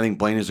 I think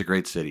Blaine is a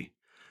great city.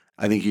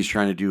 I think he's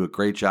trying to do a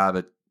great job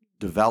at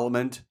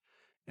development,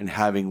 and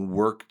having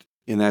worked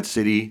in that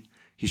city,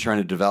 he's trying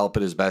to develop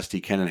it as best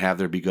he can and have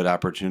there be good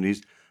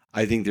opportunities.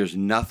 I think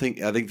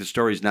the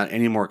story is not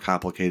any more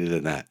complicated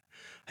than that.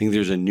 I think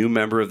there's a new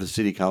member of the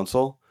city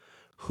council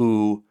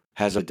who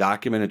has a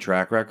documented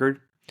track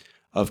record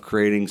of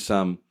creating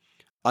some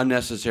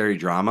unnecessary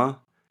drama.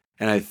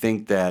 And I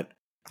think that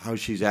how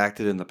she's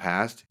acted in the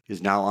past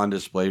is now on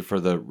display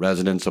for the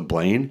residents of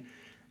Blaine.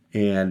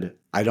 And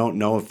I don't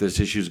know if this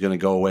issue is going to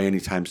go away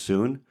anytime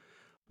soon,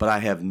 but I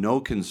have no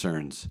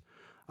concerns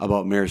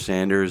about Mayor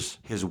Sanders,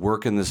 his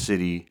work in the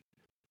city,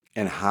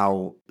 and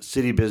how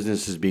city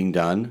business is being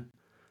done.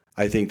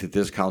 I think that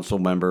this council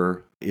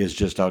member is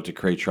just out to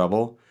create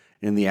trouble.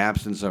 In the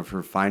absence of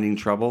her finding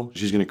trouble,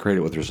 she's going to create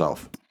it with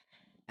herself.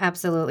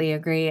 Absolutely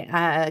agree.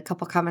 A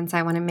couple comments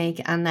I want to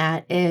make on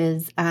that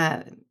is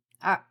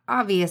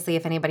obviously,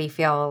 if anybody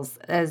feels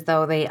as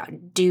though they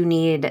do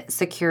need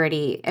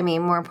security, I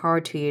mean, more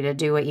power to you to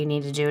do what you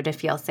need to do to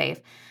feel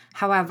safe.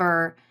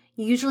 However,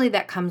 usually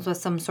that comes with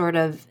some sort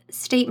of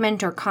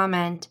statement or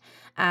comment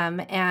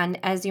And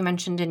as you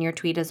mentioned in your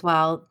tweet as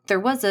well, there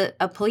was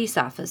a police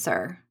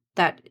officer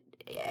that,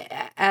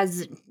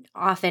 as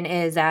often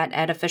is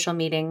at official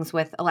meetings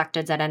with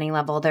electeds at any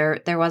level,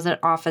 there was an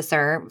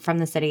officer from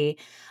the city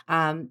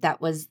that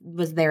was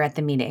there at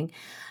the meeting.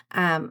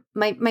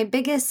 My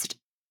biggest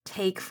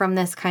take from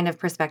this kind of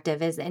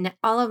perspective is, in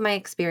all of my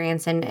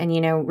experience,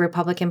 and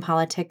Republican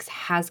politics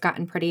has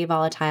gotten pretty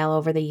volatile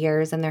over the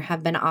years, and there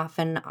have been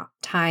often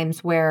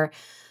times where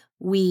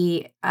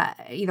we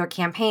either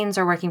campaigns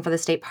or working for the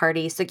state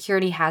party,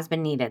 security has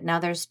been needed. Now,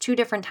 there's two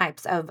different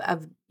types of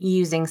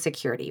using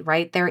security,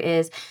 right? There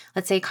is,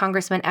 let's say,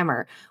 Congressman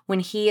Emmer. When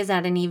he is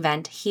at an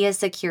event, he has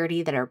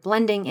security that are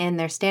blending in,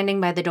 they're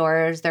standing by the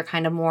doors, they're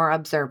kind of more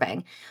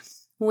observing.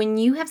 When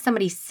you have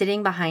somebody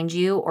sitting behind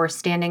you or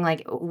standing,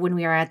 like when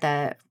we were at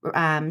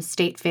the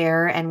state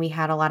fair and we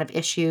had a lot of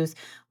issues,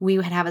 we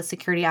would have a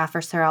security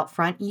officer out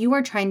front. You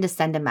are trying to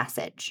send a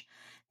message.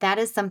 That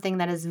is something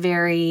that is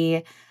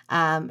very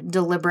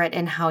deliberate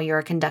in how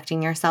you're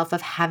conducting yourself,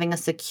 of having a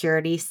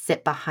security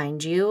sit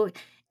behind you.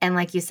 And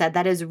like you said,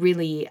 that is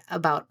really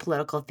about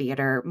political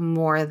theater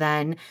more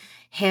than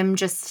him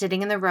just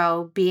sitting in the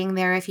row, being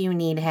there if you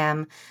need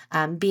him,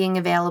 being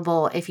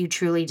available if you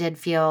truly did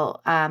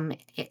feel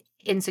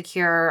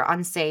insecure,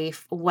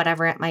 unsafe,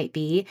 whatever it might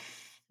be.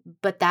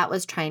 But that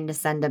was trying to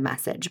send a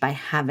message by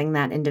having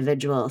that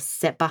individual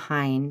sit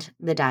behind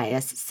the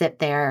dais, sit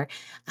there,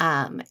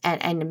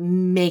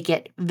 and make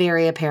it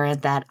very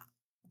apparent that,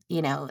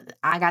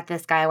 I got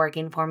this guy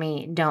working for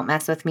me. Don't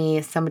mess with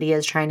me. Somebody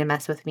is trying to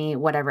mess with me,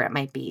 whatever it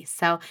might be.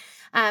 So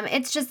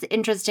it's just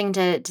interesting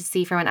to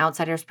see from an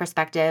outsider's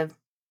perspective.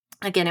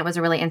 Again, it was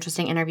a really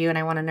interesting interview, and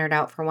I want to nerd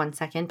out for 1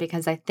 second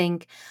because I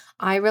think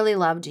I really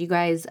loved you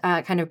guys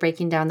kind of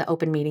breaking down the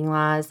open meeting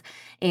laws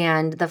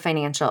and the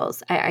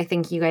financials. I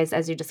think you guys,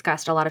 as you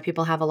discussed, a lot of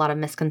people have a lot of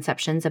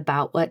misconceptions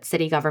about what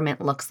city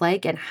government looks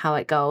like and how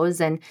it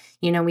goes. And,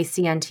 we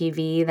see on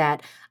TV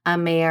that a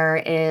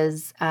mayor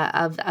is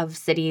of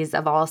cities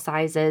of all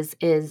sizes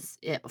is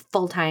a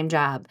full-time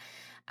job.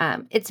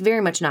 It's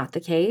very much not the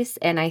case,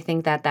 and I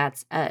think that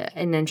that's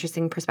an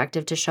interesting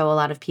perspective to show a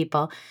lot of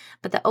people.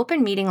 But the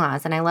open meeting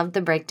laws, and I love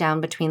the breakdown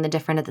between the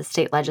different of the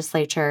state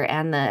legislature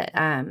and the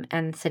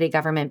and city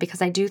government,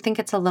 because I do think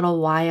it's a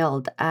little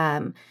wild.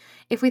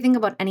 If we think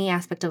about any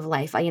aspect of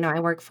life, I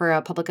work for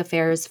a public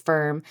affairs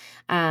firm.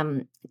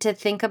 To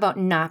think about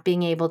not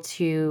being able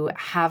to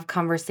have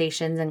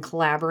conversations and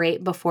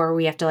collaborate before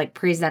we have to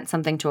present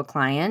something to a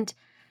client.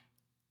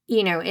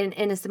 In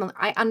a similar,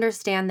 I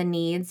understand the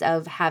needs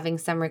of having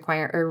some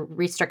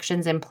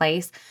restrictions in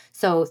place,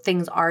 so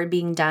things are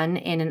being done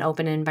in an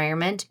open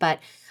environment. But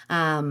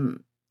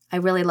I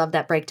really love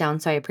that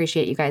breakdown, so I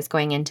appreciate you guys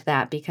going into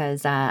that,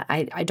 because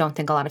I don't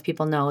think a lot of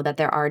people know that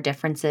there are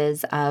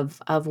differences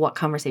of what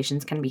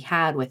conversations can be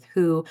had with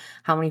who,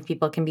 how many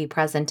people can be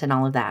present, and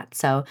all of that.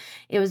 So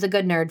it was a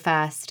good nerd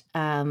fest.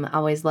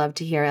 Always love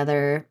to hear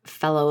other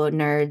fellow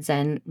nerds,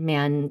 and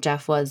man,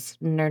 Jeff was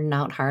nerding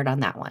out hard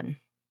on that one.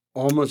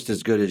 Almost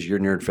as good as your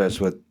nerd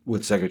fest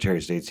with Secretary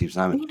of State Steve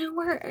Simon.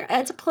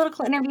 It's a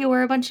political interview.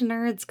 We're a bunch of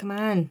nerds. Come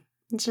on.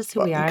 It's just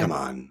who we are. Come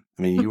on.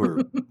 I mean,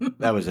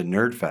 that was a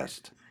nerd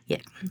fest. Yeah,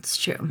 it's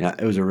true. Yeah,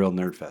 it was a real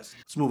nerd fest.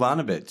 Let's move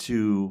on a bit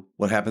to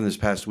what happened this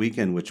past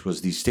weekend, which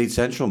was the state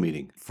central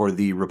meeting for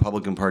the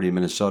Republican Party of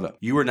Minnesota.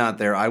 You were not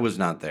there. I was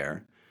not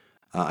there.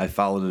 I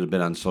followed it a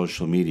bit on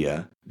social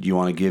media. Do you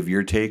want to give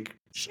your take?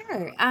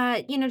 Sure.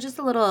 Just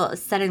a little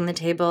setting the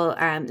table.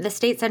 The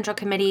State Central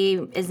Committee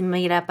is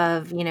made up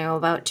of,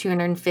 about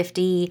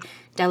 250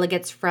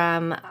 delegates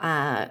from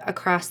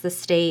across the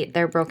state.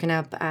 They're broken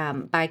up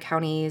by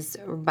counties,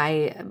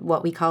 by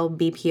what we call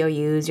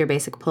BPOUs, your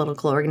basic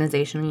political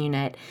organizational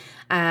unit.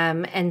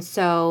 And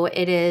so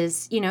it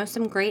is,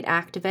 some great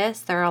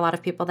activists. There are a lot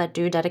of people that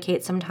do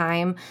dedicate some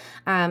time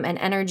and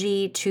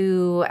energy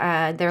to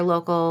their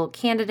local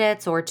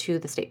candidates or to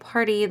the state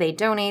party. They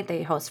donate,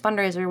 they host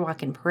fundraisers,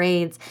 walk-in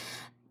parades.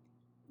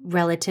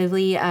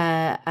 Relatively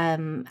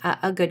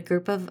a good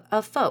group of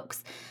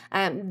folks.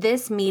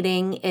 This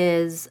meeting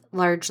is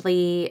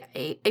largely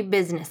a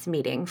business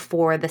meeting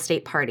for the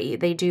state party.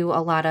 They do a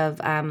lot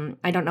of,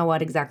 I don't know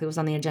what exactly was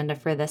on the agenda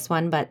for this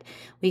one, but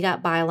we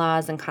got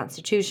bylaws and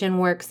constitution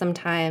work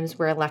sometimes.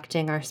 We're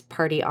electing our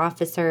party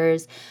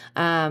officers.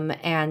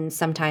 And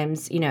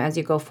sometimes, as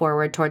you go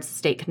forward towards the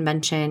state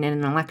convention in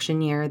an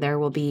election year, there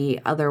will be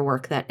other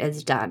work that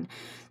is done.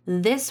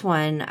 This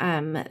one,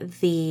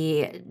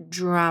 the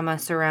drama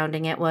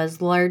surrounding it was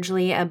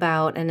largely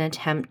about an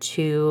attempt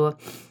to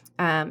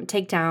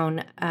take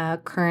down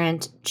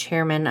current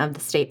chairman of the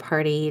state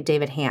party,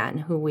 David Hann,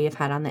 who we have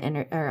had on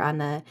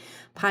the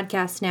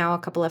podcast now a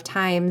couple of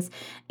times.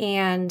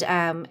 And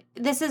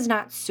this is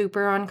not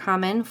super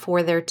uncommon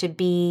for there to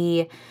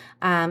be,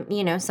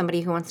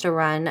 somebody who wants to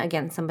run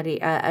against somebody,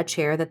 a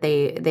chair that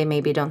they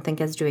maybe don't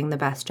think is doing the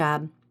best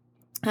job.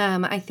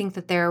 I think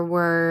that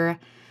there's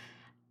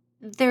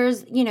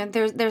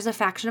a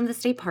faction of the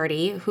state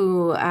party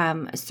who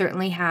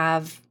certainly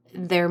have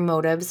their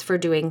motives for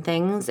doing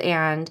things.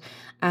 And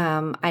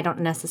I don't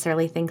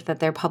necessarily think that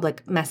their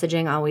public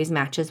messaging always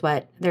matches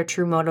what their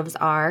true motives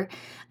are.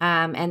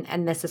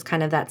 And this is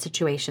kind of that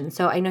situation.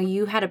 So I know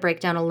you had a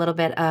breakdown a little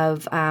bit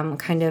of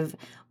kind of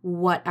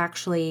what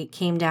actually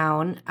came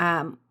down.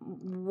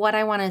 What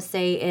I want to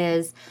say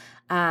is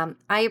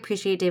I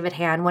appreciate David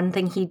Hann. One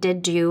thing he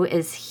did do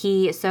is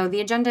so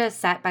the agenda is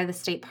set by the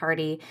state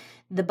party.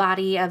 The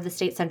body of the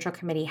state central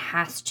committee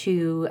has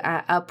to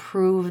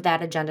approve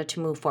that agenda to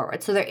move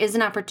forward. So there is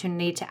an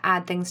opportunity to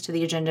add things to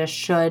the agenda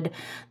should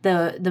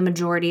the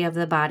majority of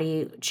the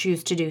body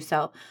choose to do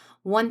so.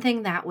 One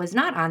thing that was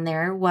not on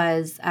there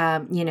was,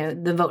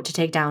 the vote to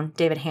take down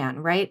David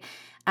Hann, right?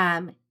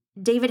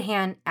 David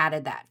Hann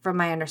added that, from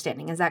my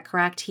understanding. Is that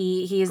correct?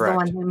 He is the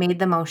one who made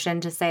the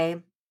motion to say,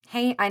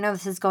 hey, I know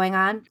this is going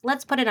on.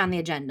 Let's put it on the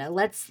agenda.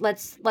 Let's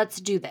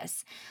do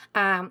this,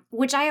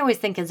 which I always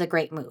think is a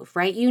great move,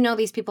 right?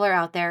 These people are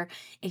out there.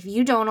 If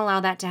you don't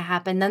allow that to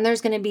happen, then there's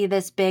going to be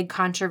this big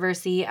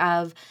controversy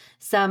of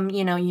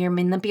you're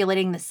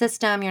manipulating the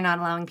system. You're not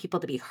allowing people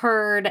to be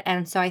heard.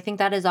 And so I think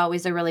that is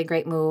always a really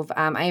great move.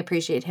 I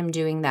appreciate him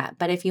doing that.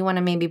 But if you want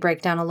to maybe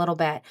break down a little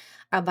bit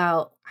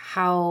about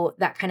how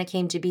that kind of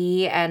came to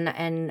be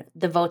and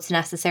the votes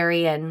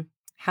necessary and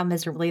how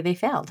miserably they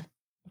failed.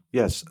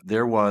 Yes,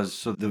 there was.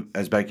 So,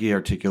 as Becky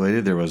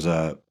articulated, there was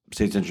a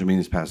state central meeting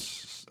this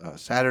past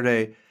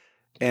Saturday,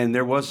 and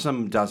there was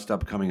some dust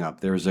up coming up.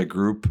 There was a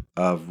group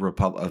of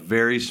a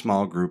very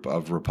small group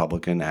of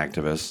Republican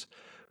activists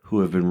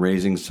who have been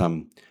raising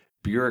some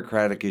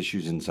bureaucratic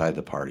issues inside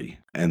the party,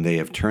 and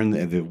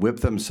they've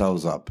whipped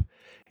themselves up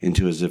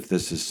into as if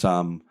this is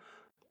some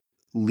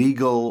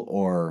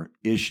legal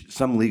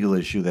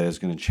issue that is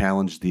going to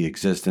challenge the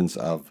existence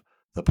of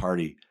the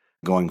party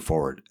going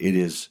forward. It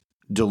is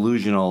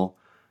delusional.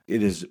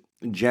 It is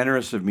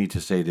generous of me to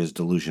say it is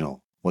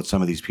delusional what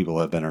some of these people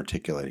have been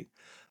articulating.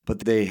 But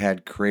they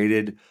had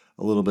created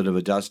a little bit of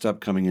a dust up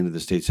coming into the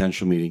state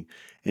central meeting.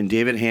 And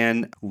David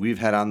Hann, who we've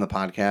had on the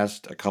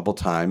podcast a couple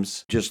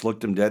times, just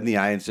looked him dead in the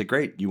eye and said,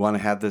 great, you want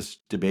to have this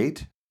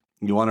debate?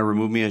 You want to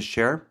remove me as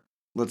chair?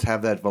 Let's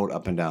have that vote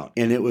up and down.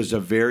 And it was a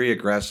very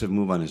aggressive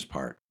move on his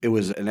part. It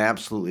was an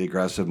absolutely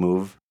aggressive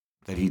move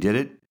that he did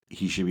it.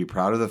 He should be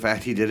proud of the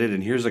fact he did it.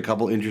 And here's a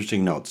couple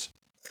interesting notes.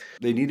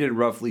 They needed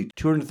roughly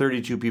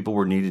 232 people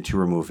were needed to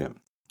remove him.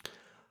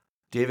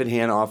 David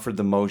Hann offered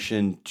the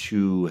motion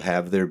to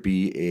have there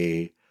be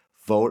a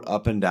vote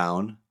up and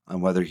down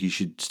on whether he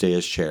should stay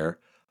as chair.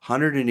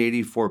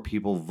 184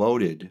 people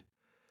voted.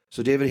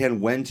 So David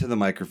Hann went to the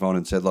microphone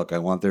and said, look, I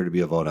want there to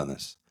be a vote on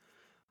this.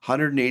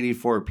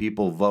 184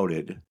 people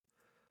voted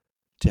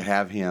to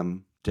have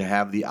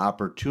the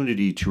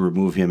opportunity to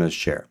remove him as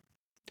chair.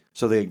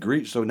 So they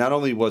agreed. So not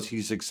only was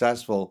he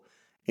successful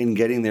in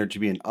getting there to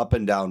be an up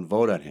and down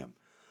vote on him,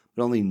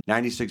 but only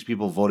 96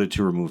 people voted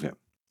to remove him.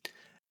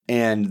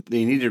 And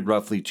they needed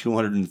roughly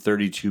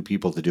 232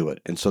 people to do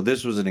it. And so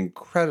this was an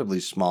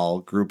incredibly small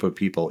group of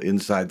people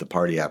inside the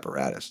party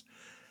apparatus.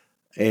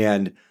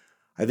 And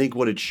I think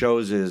what it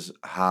shows is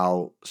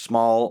how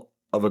small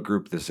of a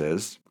group this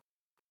is,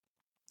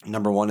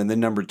 number one. And then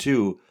number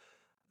two,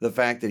 the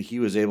fact that he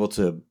was able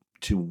to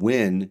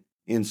win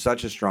in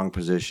such a strong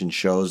position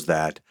shows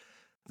that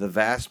the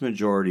vast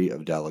majority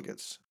of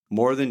delegates,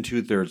 more than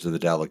 2/3 of the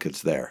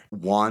delegates there,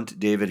 want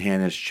David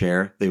Hann as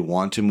chair. They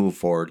want to move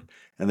forward,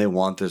 and they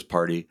want this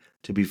party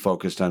to be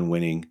focused on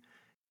winning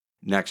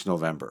next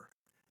November.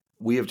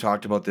 We have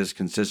talked about this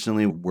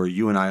consistently, where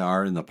you and I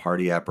are in the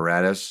party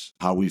apparatus,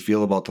 how we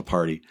feel about the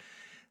party.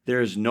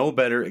 There is no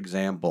better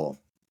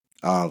example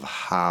of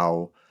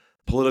how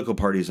political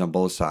parties on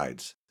both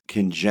sides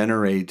can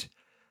generate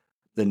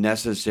the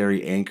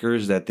necessary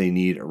anchors that they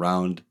need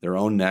around their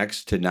own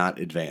necks to not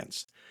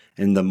advance.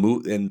 And the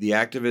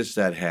activists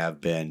that have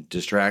been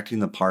distracting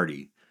the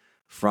party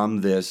from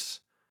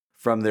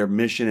their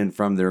mission and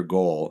from their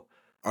goal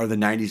are the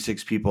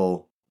 96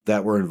 people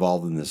that were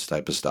involved in this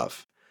type of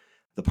stuff.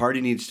 The party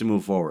needs to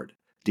move forward.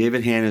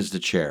 David Hann is the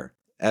chair.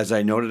 As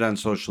I noted on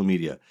social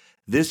media,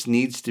 this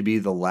needs to be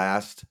the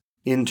last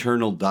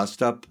internal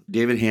dust up.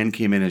 David Hann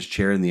came in as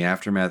chair in the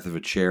aftermath of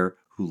a chair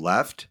who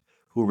left,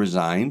 who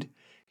resigned.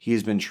 He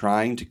has been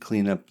trying to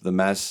clean up the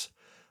mess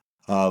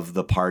of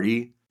the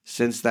party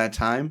since that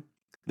time.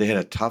 They had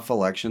a tough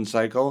election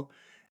cycle,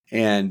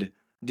 and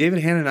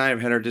David Hann and I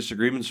have had our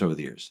disagreements over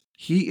the years.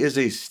 He is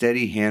a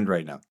steady hand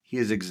right now. He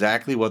is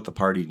exactly what the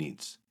party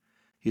needs.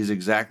 He is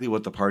exactly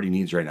what the party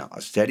needs right now.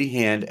 A steady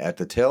hand at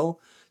the till,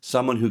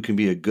 someone who can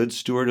be a good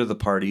steward of the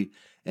party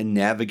and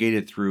navigate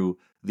it through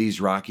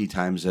these rocky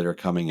times that are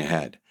coming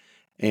ahead.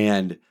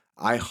 And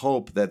I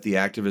hope that the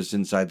activists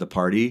inside the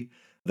party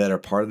that are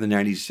part of the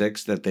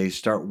 96, that they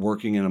start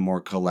working in a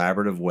more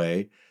collaborative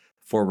way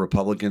for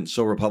Republicans,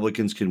 so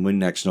Republicans can win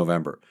next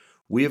November.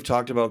 We have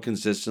talked about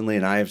consistently,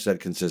 and I have said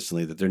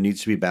consistently, that there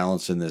needs to be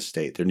balance in this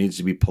state. There needs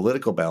to be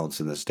political balance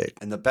in this state.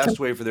 And the best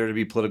way for there to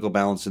be political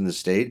balance in this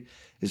state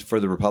is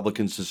for the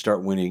Republicans to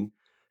start winning,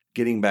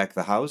 getting back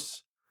the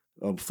House,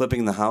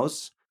 flipping the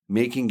House,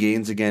 making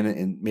gains again,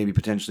 and maybe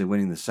potentially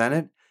winning the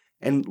Senate,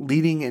 and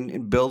leading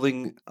and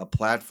building a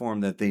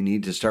platform that they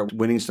need to start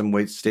winning some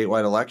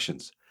statewide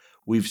elections.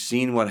 We've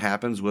seen what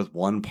happens with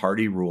one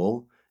party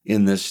rule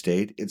in this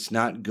state. It's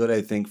not good,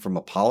 I think, from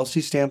a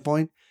policy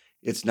standpoint.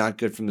 It's not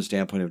good from the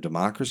standpoint of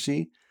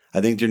democracy.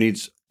 I think there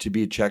needs to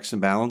be checks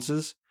and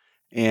balances.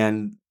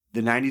 And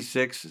the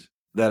 96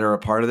 that are a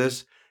part of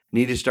this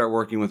need to start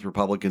working with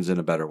Republicans in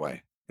a better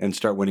way and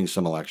start winning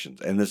some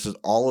elections. And this is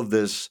all of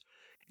this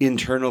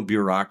internal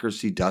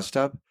bureaucracy dust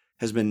up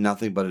has been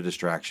nothing but a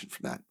distraction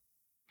from that.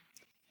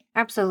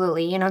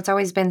 Absolutely. It's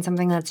always been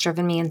something that's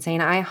driven me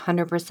insane. I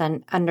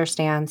 100%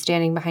 understand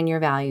standing behind your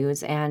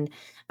values and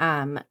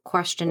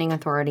questioning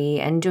authority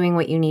and doing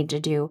what you need to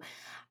do.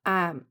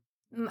 Um,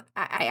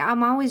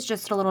 I'm always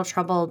just a little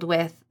troubled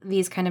with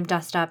these kind of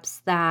dust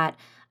ups that,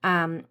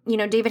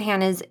 David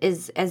Han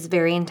is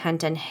very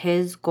intent, and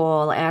his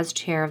goal as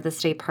chair of the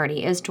state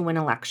party is to win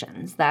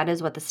elections. That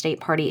is what the state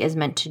party is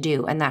meant to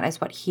do, and that is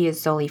what he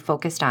is solely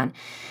focused on.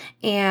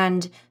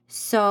 And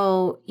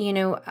so,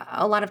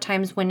 a lot of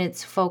times when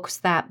it's folks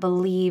that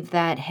believe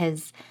that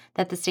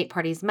the state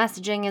party's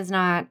messaging is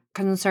not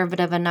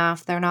conservative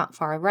enough, they're not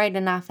far right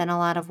enough in a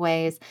lot of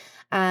ways,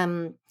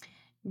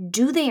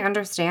 do they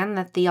understand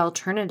that the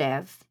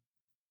alternative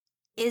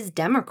is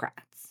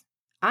Democrats?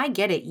 I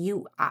get it.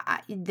 You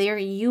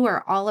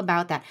are all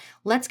about that.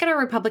 Let's get our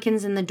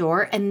Republicans in the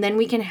door, and then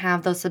we can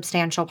have those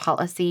substantial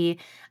policy.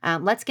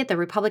 Let's get the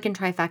Republican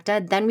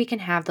trifecta. Then we can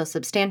have those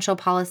substantial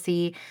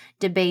policy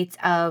debates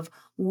of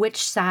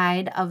which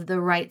side of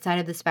the right side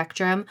of the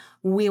spectrum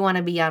we want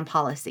to be on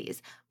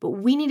policies. But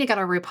we need to get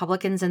our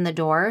Republicans in the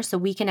door so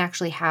we can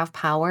actually have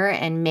power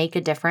and make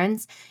a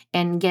difference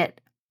and get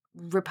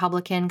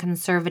Republican,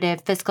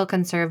 conservative, fiscal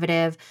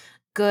conservative,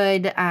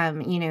 good,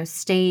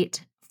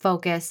 state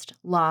focused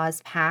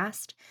laws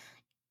passed,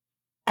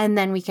 and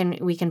then we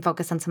can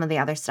focus on some of the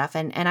other stuff.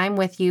 And I'm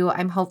with you.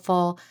 I'm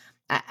hopeful.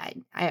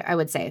 I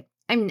would say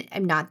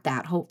I'm not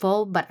that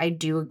hopeful, but I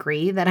do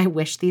agree that I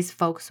wish these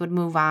folks would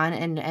move on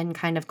and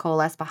kind of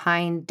coalesce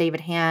behind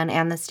David Han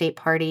and the state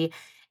party.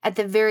 At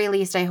the very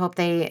least, I hope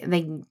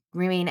they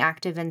remain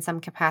active in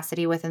some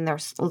capacity within their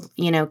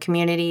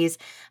communities.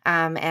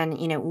 And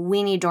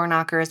we need door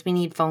knockers, we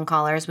need phone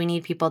callers, we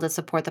need people to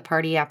support the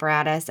party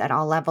apparatus at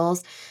all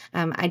levels.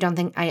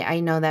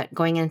 I know that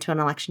going into an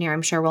election year,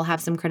 I'm sure we'll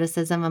have some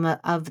criticism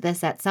of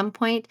this at some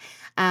point.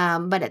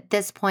 But at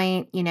this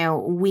point,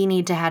 we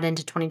need to head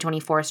into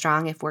 2024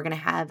 strong if we're going to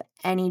have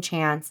any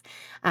chance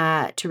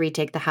to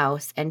retake the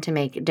House and to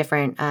make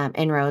different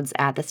inroads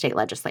at the state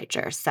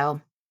legislature.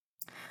 So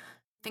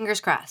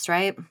fingers crossed,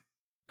 right?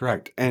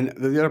 Correct. And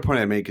the other point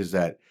I make is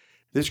that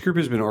this group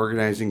has been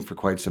organizing for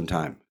quite some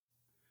time.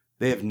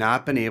 They have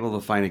not been able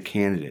to find a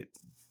candidate.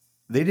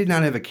 They did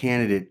not have a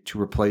candidate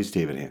to replace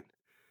David Han.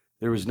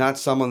 There was not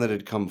someone that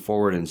had come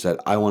forward and said,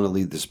 I want to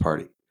lead this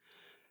party.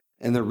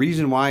 And the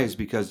reason why is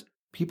because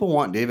people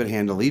want David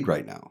Han to lead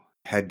right now.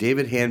 Had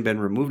David Han been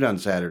removed on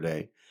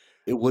Saturday,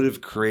 it would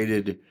have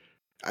created,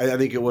 I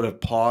think it would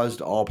have paused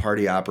all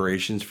party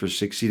operations for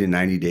 60 to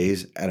 90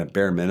 days at a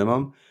bare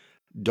minimum.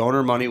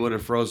 Donor money would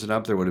have frozen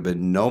up. There would have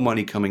been no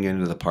money coming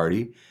into the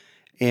party.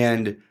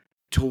 And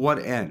to what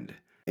end?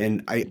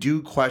 And I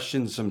do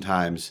question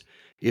sometimes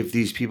if some of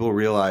these people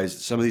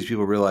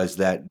realize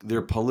that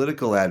their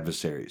political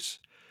adversaries,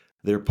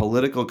 their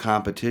political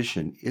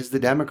competition is the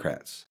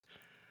Democrats.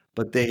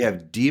 But they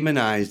have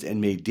demonized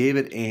and made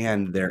David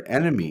Han their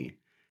enemy.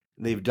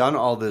 They've done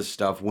all this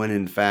stuff when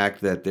in fact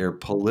that their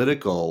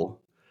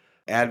political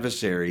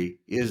adversary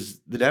is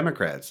the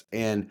Democrats.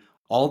 And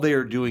all they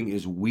are doing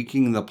is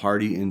weakening the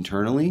party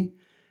internally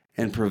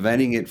and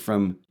preventing it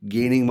from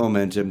gaining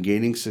momentum,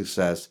 gaining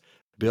success,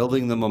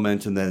 building the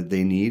momentum that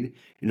they need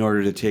in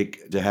order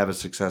to have a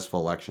successful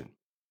election.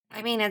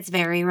 I mean, it's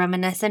very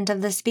reminiscent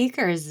of the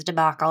speaker's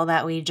debacle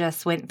that we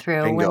just went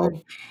through, Bingo.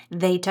 where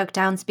they took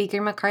down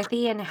Speaker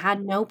McCarthy and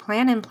had no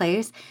plan in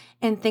place,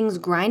 and things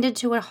grinded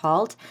to a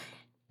halt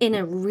in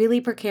a really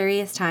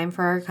precarious time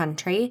for our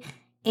country.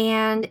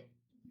 And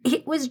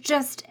it was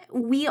just,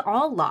 we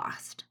all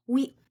lost.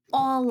 We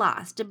all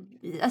lost.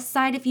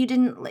 Aside if you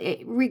didn't,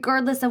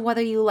 regardless of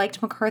whether you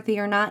liked McCarthy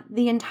or not,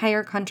 the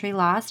entire country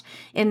lost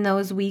in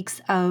those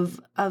weeks of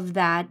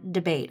that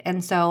debate.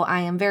 And so I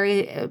am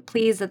very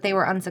pleased that they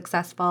were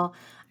unsuccessful.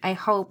 I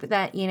hope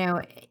that,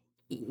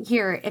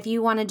 here, if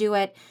you want to do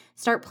it,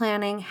 start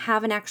planning,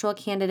 have an actual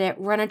candidate,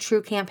 run a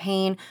true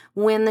campaign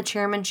when the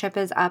chairmanship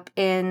is up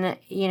in,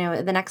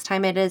 the next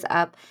time it is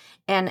up,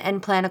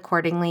 and plan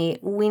accordingly.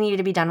 We need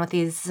to be done with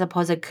these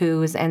supposed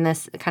coups and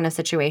this kind of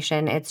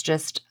situation. It's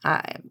just,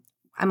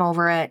 I'm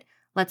over it.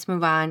 Let's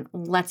move on.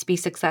 Let's be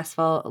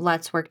successful.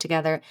 Let's work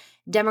together.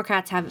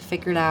 Democrats have it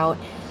figured out.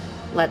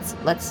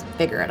 Let's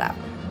figure it out.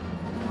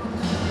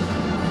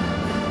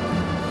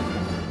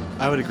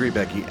 I would agree,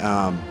 Becky.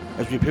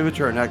 As we pivot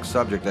to our next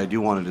subject, I do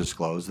want to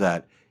disclose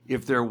that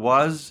if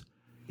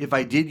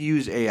I did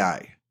use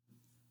AI,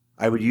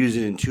 I would use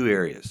it in two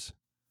areas: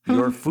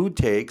 your food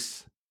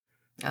takes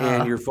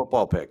and your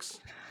football picks.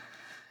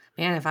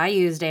 Man, if I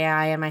used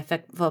AI in my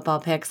football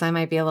picks, I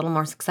might be a little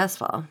more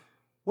successful.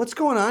 What's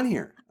going on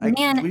here? Like,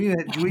 Man. do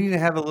we need to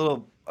have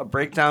a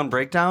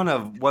breakdown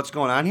of what's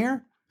going on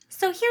here?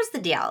 So here's the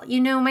deal.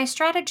 My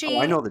strategy.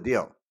 Oh, I know the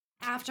deal.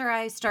 After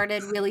I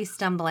started really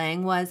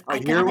stumbling was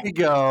Here we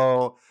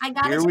go. I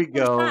got to take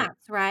some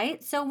shots,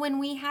 right? So when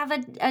we have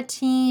a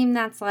team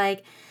that's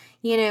like,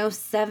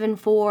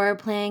 7-4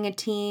 playing a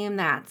team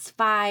that's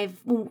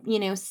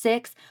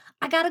 5-6,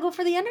 I got to go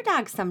for the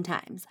underdog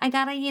sometimes. I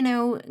got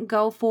to,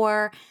 go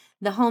for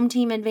the home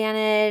team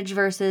advantage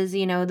versus,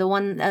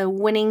 the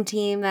winning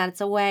team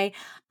that's away.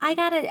 I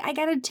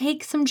gotta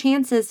take some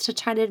chances to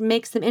try to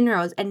make some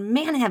inroads. And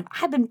man,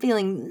 I've been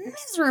feeling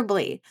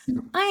miserably.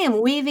 I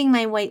am waving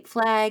my white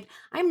flag.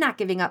 I'm not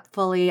giving up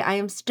fully. I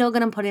am still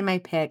gonna put in my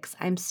picks.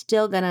 I'm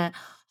still gonna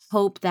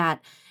hope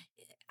that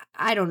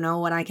I don't know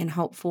what I can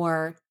hope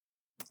for.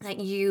 That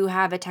you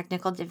have a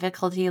technical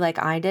difficulty like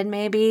I did,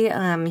 maybe.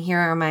 Here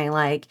are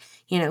my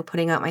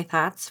putting out my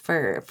thoughts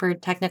for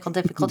technical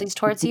difficulties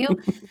towards you.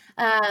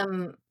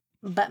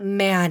 But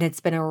man, it's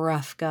been a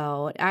rough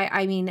go.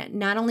 I mean,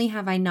 not only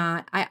have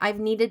I've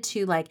needed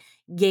to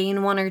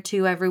gain 1 or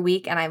 2 every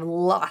week, and I've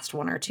lost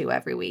 1 or 2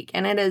 every week.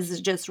 And it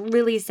is just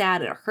really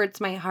sad. It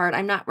hurts my heart.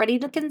 I'm not ready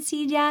to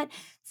concede yet.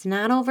 It's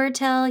not over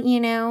till, I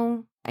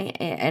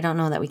don't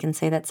know that we can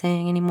say that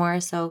saying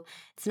anymore. So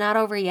it's not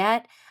over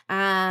yet.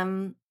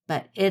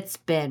 But it's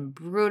been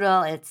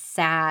brutal. It's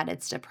sad.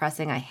 It's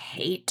depressing. I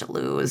hate to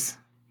lose.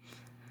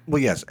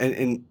 Well, yes.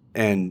 And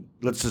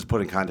let's just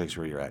put in context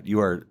where you're at.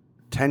 You are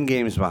 10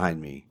 games behind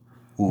me.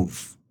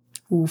 Oof.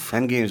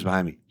 10 games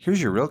behind me.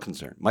 Here's your real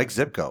concern. Mike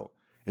Zipko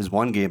is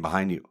 1 game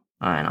behind you.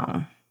 I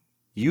know.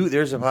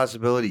 There's a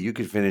possibility you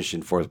could finish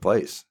in 4th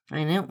place.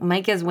 I know.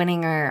 Mike is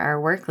winning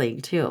our work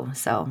league too.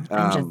 So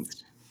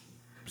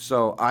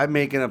So I'm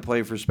making a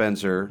play for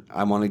Spencer.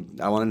 I want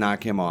to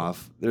knock him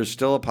off. There's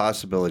still a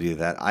possibility of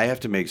that. I have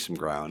to make some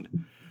ground.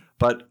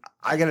 But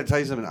I got to tell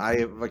you something. I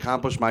have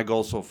accomplished my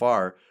goal so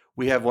far.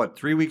 We have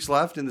 3 weeks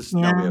left in this?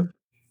 Yeah. No,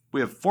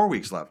 we have 4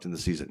 weeks left in the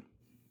season.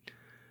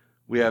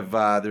 We have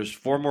there's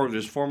 4 more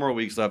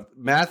weeks left.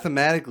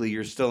 Mathematically,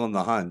 you're still in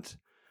the hunt.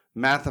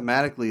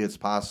 Mathematically, it's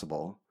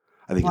possible.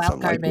 I think it's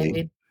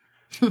unlikely.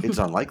 It's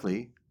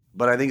unlikely.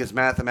 But I think it's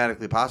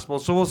mathematically possible.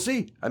 So we'll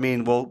see. I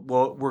mean,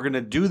 we're going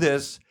to do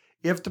this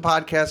if the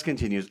podcast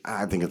continues.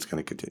 I think it's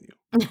going to continue.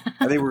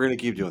 I think we're going to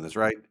keep doing this,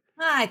 right?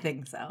 I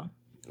think so.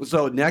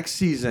 So next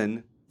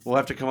season, we'll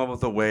have to come up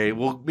with a way.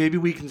 Maybe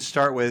we can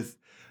start with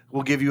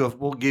we'll give you a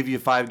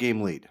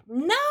 5-game lead.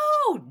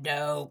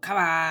 No, come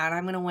on.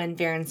 I'm going to win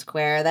fair and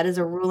square. That is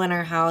a rule in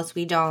our house.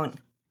 We don't.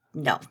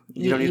 No.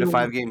 You don't need a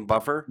 5-game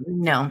buffer?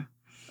 No.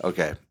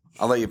 Okay.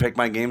 I'll let you pick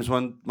my games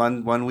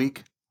one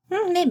week.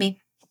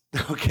 Maybe.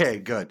 Okay,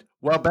 good.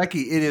 Well,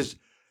 Becky, it has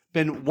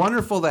been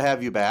wonderful to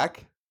have you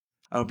back.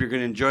 I hope you're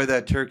going to enjoy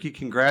that turkey.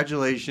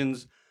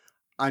 Congratulations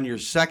on your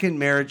 2nd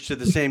marriage to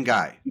the same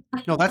guy.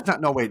 No, that's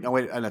not. No, wait.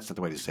 That's not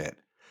the way to say it.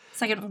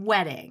 2nd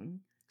wedding.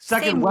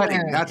 Second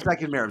wedding, not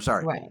 2nd marriage. I'm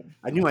sorry. Right.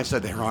 I knew I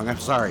said that wrong. I'm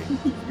sorry.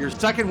 Your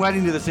 2nd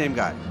wedding to the same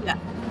guy. Yeah.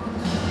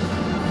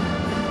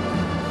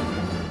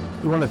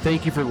 We want to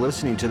thank you for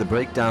listening to The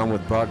Breakdown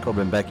with Brodkorb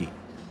and Becky.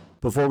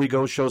 Before we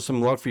go, show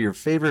some love for your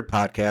favorite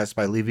podcast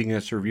by leaving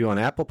us a review on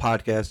Apple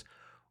Podcasts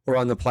or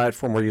on the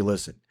platform where you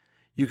listen.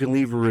 You can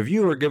leave a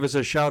review or give us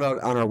a shout out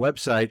on our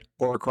website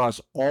or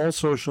across all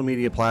social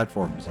media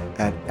platforms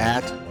at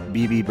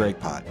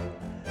BBBreakPod.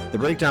 The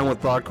Breakdown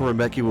with Brodkorb and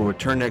Becky will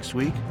return next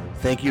week.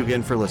 Thank you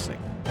again for listening.